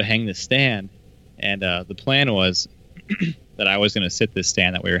 and we go to hang the stand, and the plan was that I was going to sit this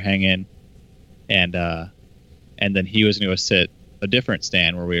stand that we were hanging, and then he was going to go sit a different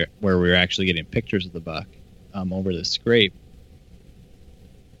stand where we were actually getting pictures of the buck over the scrape.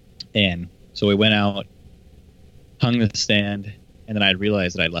 And so we went out, hung the stand, and then I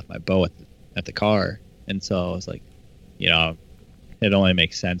realized that I'd left my bow at the car. And so I was like, it only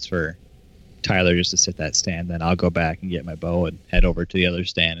makes sense for Tyler just to sit that stand. Then I'll go back and get my bow and head over to the other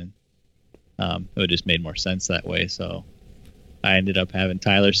stand. And it just made more sense that way. So I ended up having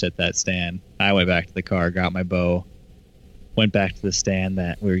Tyler sit that stand. I went back to the car, got my bow, went back to the stand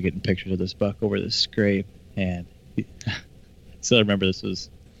that we were getting pictures of this buck over the scrape. And I still remember this was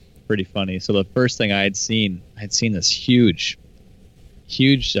pretty funny. So the first thing I'd seen this huge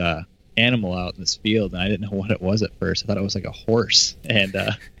animal out in this field, and I didn't know what it was at first. I thought it was like a horse, and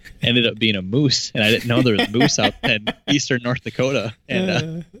ended up being a moose, and I didn't know there was moose out in eastern North Dakota.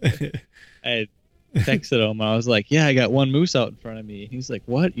 And I texted him. I was like, "Yeah, I got one moose out in front of me." He's like,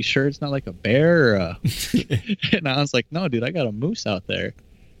 "What? You sure it's not like a bear?" And I was like, "No, dude, I got a moose out there."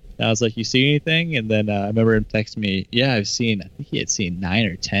 And I was like, "You see anything?" And then I remember him texting me, "Yeah, I think he had seen 9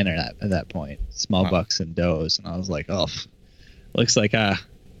 or 10 at that point, small bucks and does." And I was like, "Oh, looks like I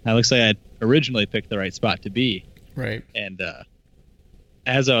originally picked the right spot to be." Right. And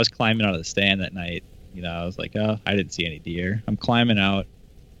as I was climbing out of the stand that night, I was like, "Oh, I didn't see any deer." I'm climbing out,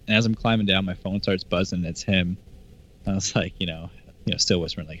 and as I'm climbing down, my phone starts buzzing. It's him. I was like, still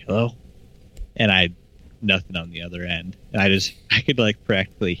whispering like, "Hello," and nothing on the other end. And I could like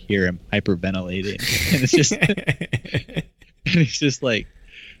practically hear him hyperventilating. And it's just, and he's just like,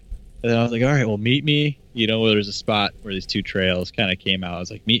 and then I was like, all right, well, meet me, where there's a spot where these two trails kind of came out. I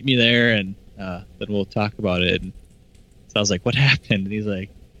was like, meet me there, and then we'll talk about it. And so I was like, what happened? And he's like,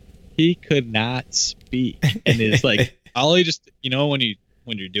 he could not speak. And it's like, all he just, when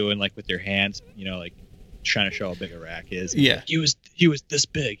you're doing like with your hands, like trying to show how big a rack is. Yeah. Like, he was this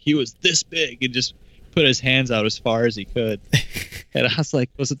big. He was this big. And just put his hands out as far as he could. And I was like,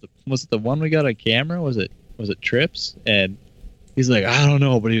 was it the one we got on camera? Was it Trips? And he's like, I don't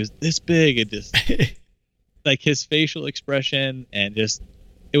know, but he was this big, and just like his facial expression, and just,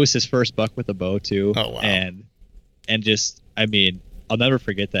 it was his first buck with a bow too. Oh, wow. And just, I'll never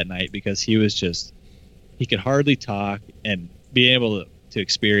forget that night, because he could hardly talk, and being able to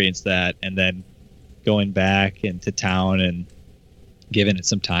experience that, and then going back into town and giving it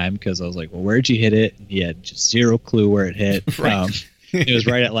some time, because I was like, well, where'd you hit it? And he had just zero clue where it hit. Right. It was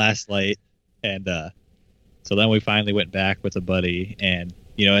right at last light. And so then we finally went back with a buddy, and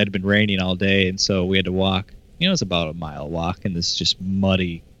it had been raining all day, and so we had to walk. It was about a mile walk in this just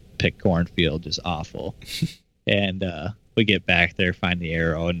muddy pick cornfield, just awful. And we get back there, find the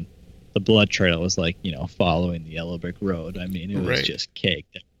arrow, and the blood trail was like, following the yellow brick road. I mean, it was just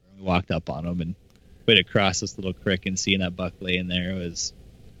caked. We walked up on them and we had to cross this little creek, and seeing that buck laying there was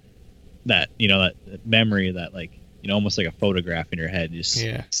that, that memory that, like, almost like a photograph in your head just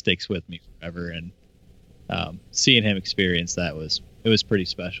sticks with me forever. And seeing him experience that it was pretty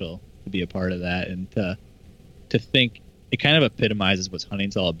special to be a part of that. And to think it kind of epitomizes what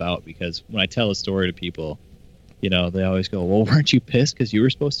hunting's all about, because when I tell a story to people, they always go, well, weren't you pissed because you were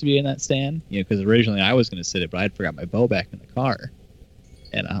supposed to be in that stand? Because originally I was going to sit it, but I'd forgot my bow back in the car.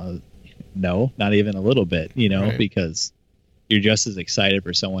 And I was, no, not even a little bit, Right. because you're just as excited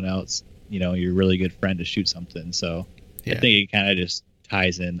for someone else, your really good friend to shoot something. So I think it kind of just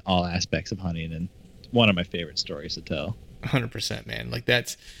ties in all aspects of hunting, and it's one of my favorite stories to tell. 100%, man. Like,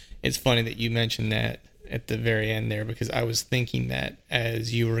 it's funny that you mentioned that at the very end there, because I was thinking that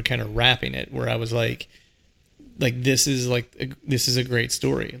as you were kind of wrapping it, where I was like this is a great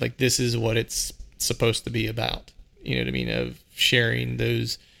story. Like, this is what it's supposed to be about. You know what I mean? Of sharing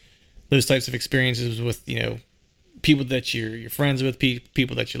those types of experiences with, people that you're friends with,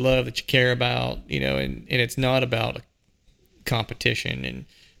 people that you love, that you care about, and it's not about a competition. And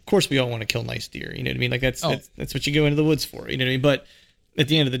of course we all want to kill nice deer, you know what I mean? Like, that's what you go into the woods for, you know what I mean? But at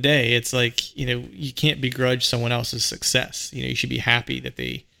the end of the day, it's like, you can't begrudge someone else's success. You should be happy that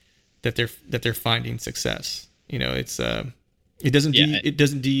they're finding success. It's it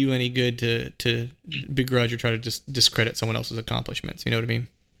doesn't do you any good to begrudge or try to just discredit someone else's accomplishments. You know what I mean?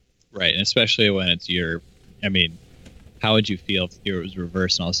 Right. And especially when it's how would you feel if it was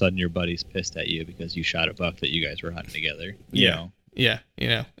reversed and all of a sudden your buddy's pissed at you because you shot a buck that you guys were hunting together? You know? Yeah.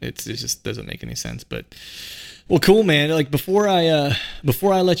 It just doesn't make any sense. But, well, cool, man. Like, before I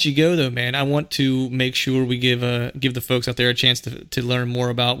let you go, though, man, I want to make sure we give the folks out there a chance to learn more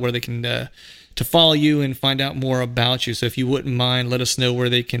about where they can to follow you and find out more about you. So if you wouldn't mind, let us know where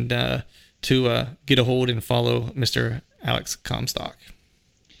they can to get a hold and follow Mr. Alex Comstock.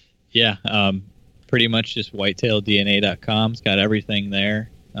 Yeah, pretty much just whitetailedna.com. It's got everything there.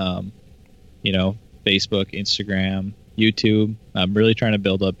 Facebook, Instagram, YouTube. I'm really trying to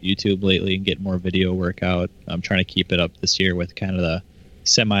build up YouTube lately and get more video work out. I'm trying to keep it up this year with kind of the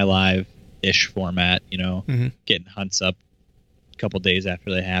semi-live-ish format, getting hunts up a couple days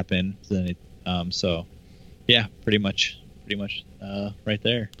after they happen. So yeah, pretty much right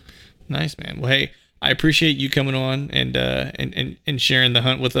there. Nice, man. Well, hey, I appreciate you coming on and sharing the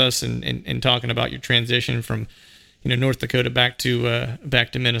hunt with us and talking about your transition from North Dakota back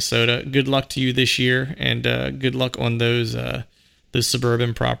to Minnesota. Good luck to you this year, and good luck on those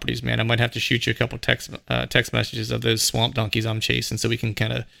suburban properties, man. I might have to shoot you a couple text messages of those swamp donkeys I'm chasing, so we can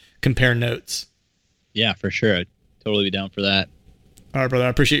kind of compare notes. Yeah, for sure. I'd totally be down for that. All right, brother. I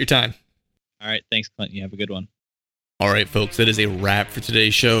appreciate your time. All right, thanks, Clint. You have a good one. All right, folks, that is a wrap for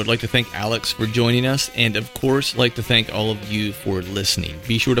today's show. I'd like to thank Alex for joining us, and of course, like to thank all of you for listening.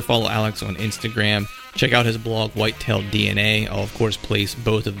 Be sure to follow Alex on Instagram. Check out his blog, Whitetail DNA. I'll, of course, place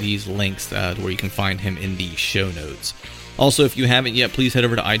both of these links where you can find him in the show notes. Also, if you haven't yet, please head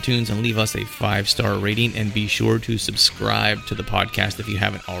over to iTunes and leave us a 5-star rating, and be sure to subscribe to the podcast if you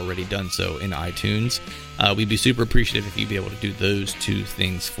haven't already done so in iTunes. We'd be super appreciative if you'd be able to do those two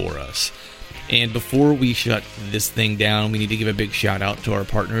things for us. And before we shut this thing down, we need to give a big shout out to our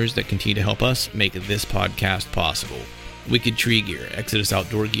partners that continue to help us make this podcast possible. Wicked Tree Gear, Exodus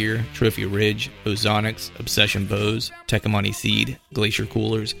Outdoor Gear, Trophy Ridge, Ozonics, Obsession Bows, Tecumseh Seed, Glacier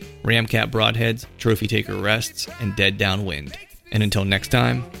Coolers, Ramcat Broadheads, Trophy Taker Rests, and Dead Downwind. And until next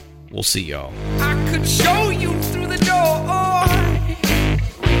time, we'll see y'all. I could show you through the door.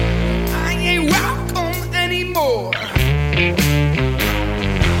 I ain't welcome anymore.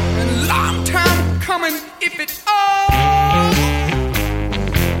 A long time coming, if it's all.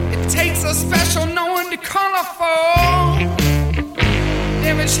 It takes a special knowing to color for.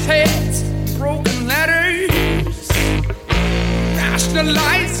 Damaged heads, broken letters.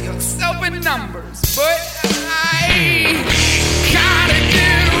 Rationalize yourself in numbers, but I gotta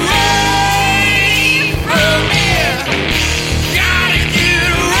get away from here. Gotta get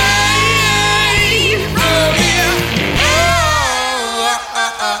away from here.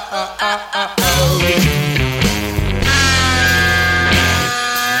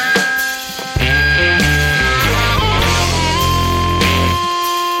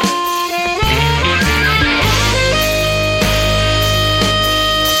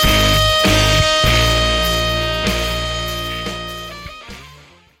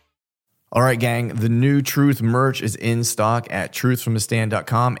 right, gang. The new Truth merch is in stock at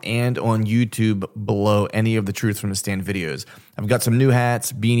truthfromthestand.com and on YouTube below any of the Truth from the Stand videos. I've got some new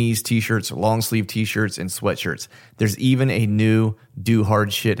hats, beanies, t-shirts, long sleeve t-shirts, and sweatshirts. There's even a new Do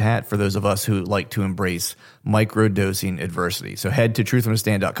Hard Shit hat for those of us who like to embrace micro-dosing adversity. So head to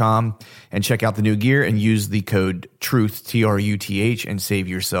truthfromthestand.com and check out the new gear and use the code TRUTH, T-R-U-T-H, and save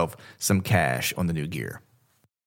yourself some cash on the new gear.